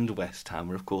and West Ham,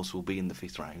 where of course we'll be in the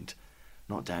 5th round.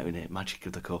 Not doubting it. Magic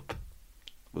of the Cup.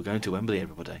 We're going to Wembley,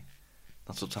 everybody.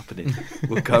 That's what's happening.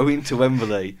 We're going to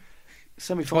Wembley.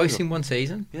 Semi-final. Twice in one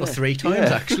season? Yeah. Or 3 times,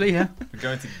 actually, yeah. We're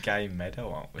going to Gay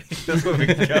Meadow, aren't we? That's where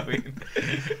we're going.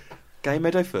 Gay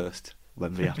Meadow first,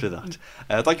 Wembley after that.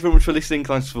 Thank you very much for listening.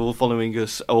 Thanks for following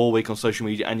us all week on social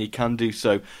media, and you can do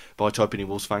so by typing in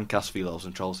Wolves Fancast for your Loves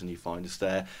and Trolls, and you find us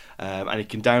there. And you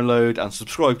can download and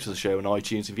subscribe to the show on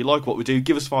iTunes. If you like what we do,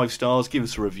 give us 5 stars, give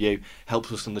us a review,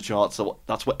 helps us on the charts. So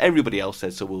that's what everybody else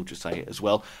says, so we'll just say it as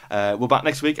well. We're back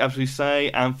next week, as we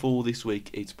say, and for this week,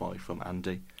 it's bye from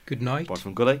Andy. Good night. Bye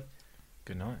from Gully.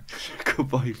 Good night.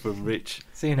 Goodbye from Rich.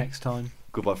 See you next time.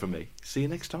 Goodbye from me. See you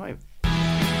next time.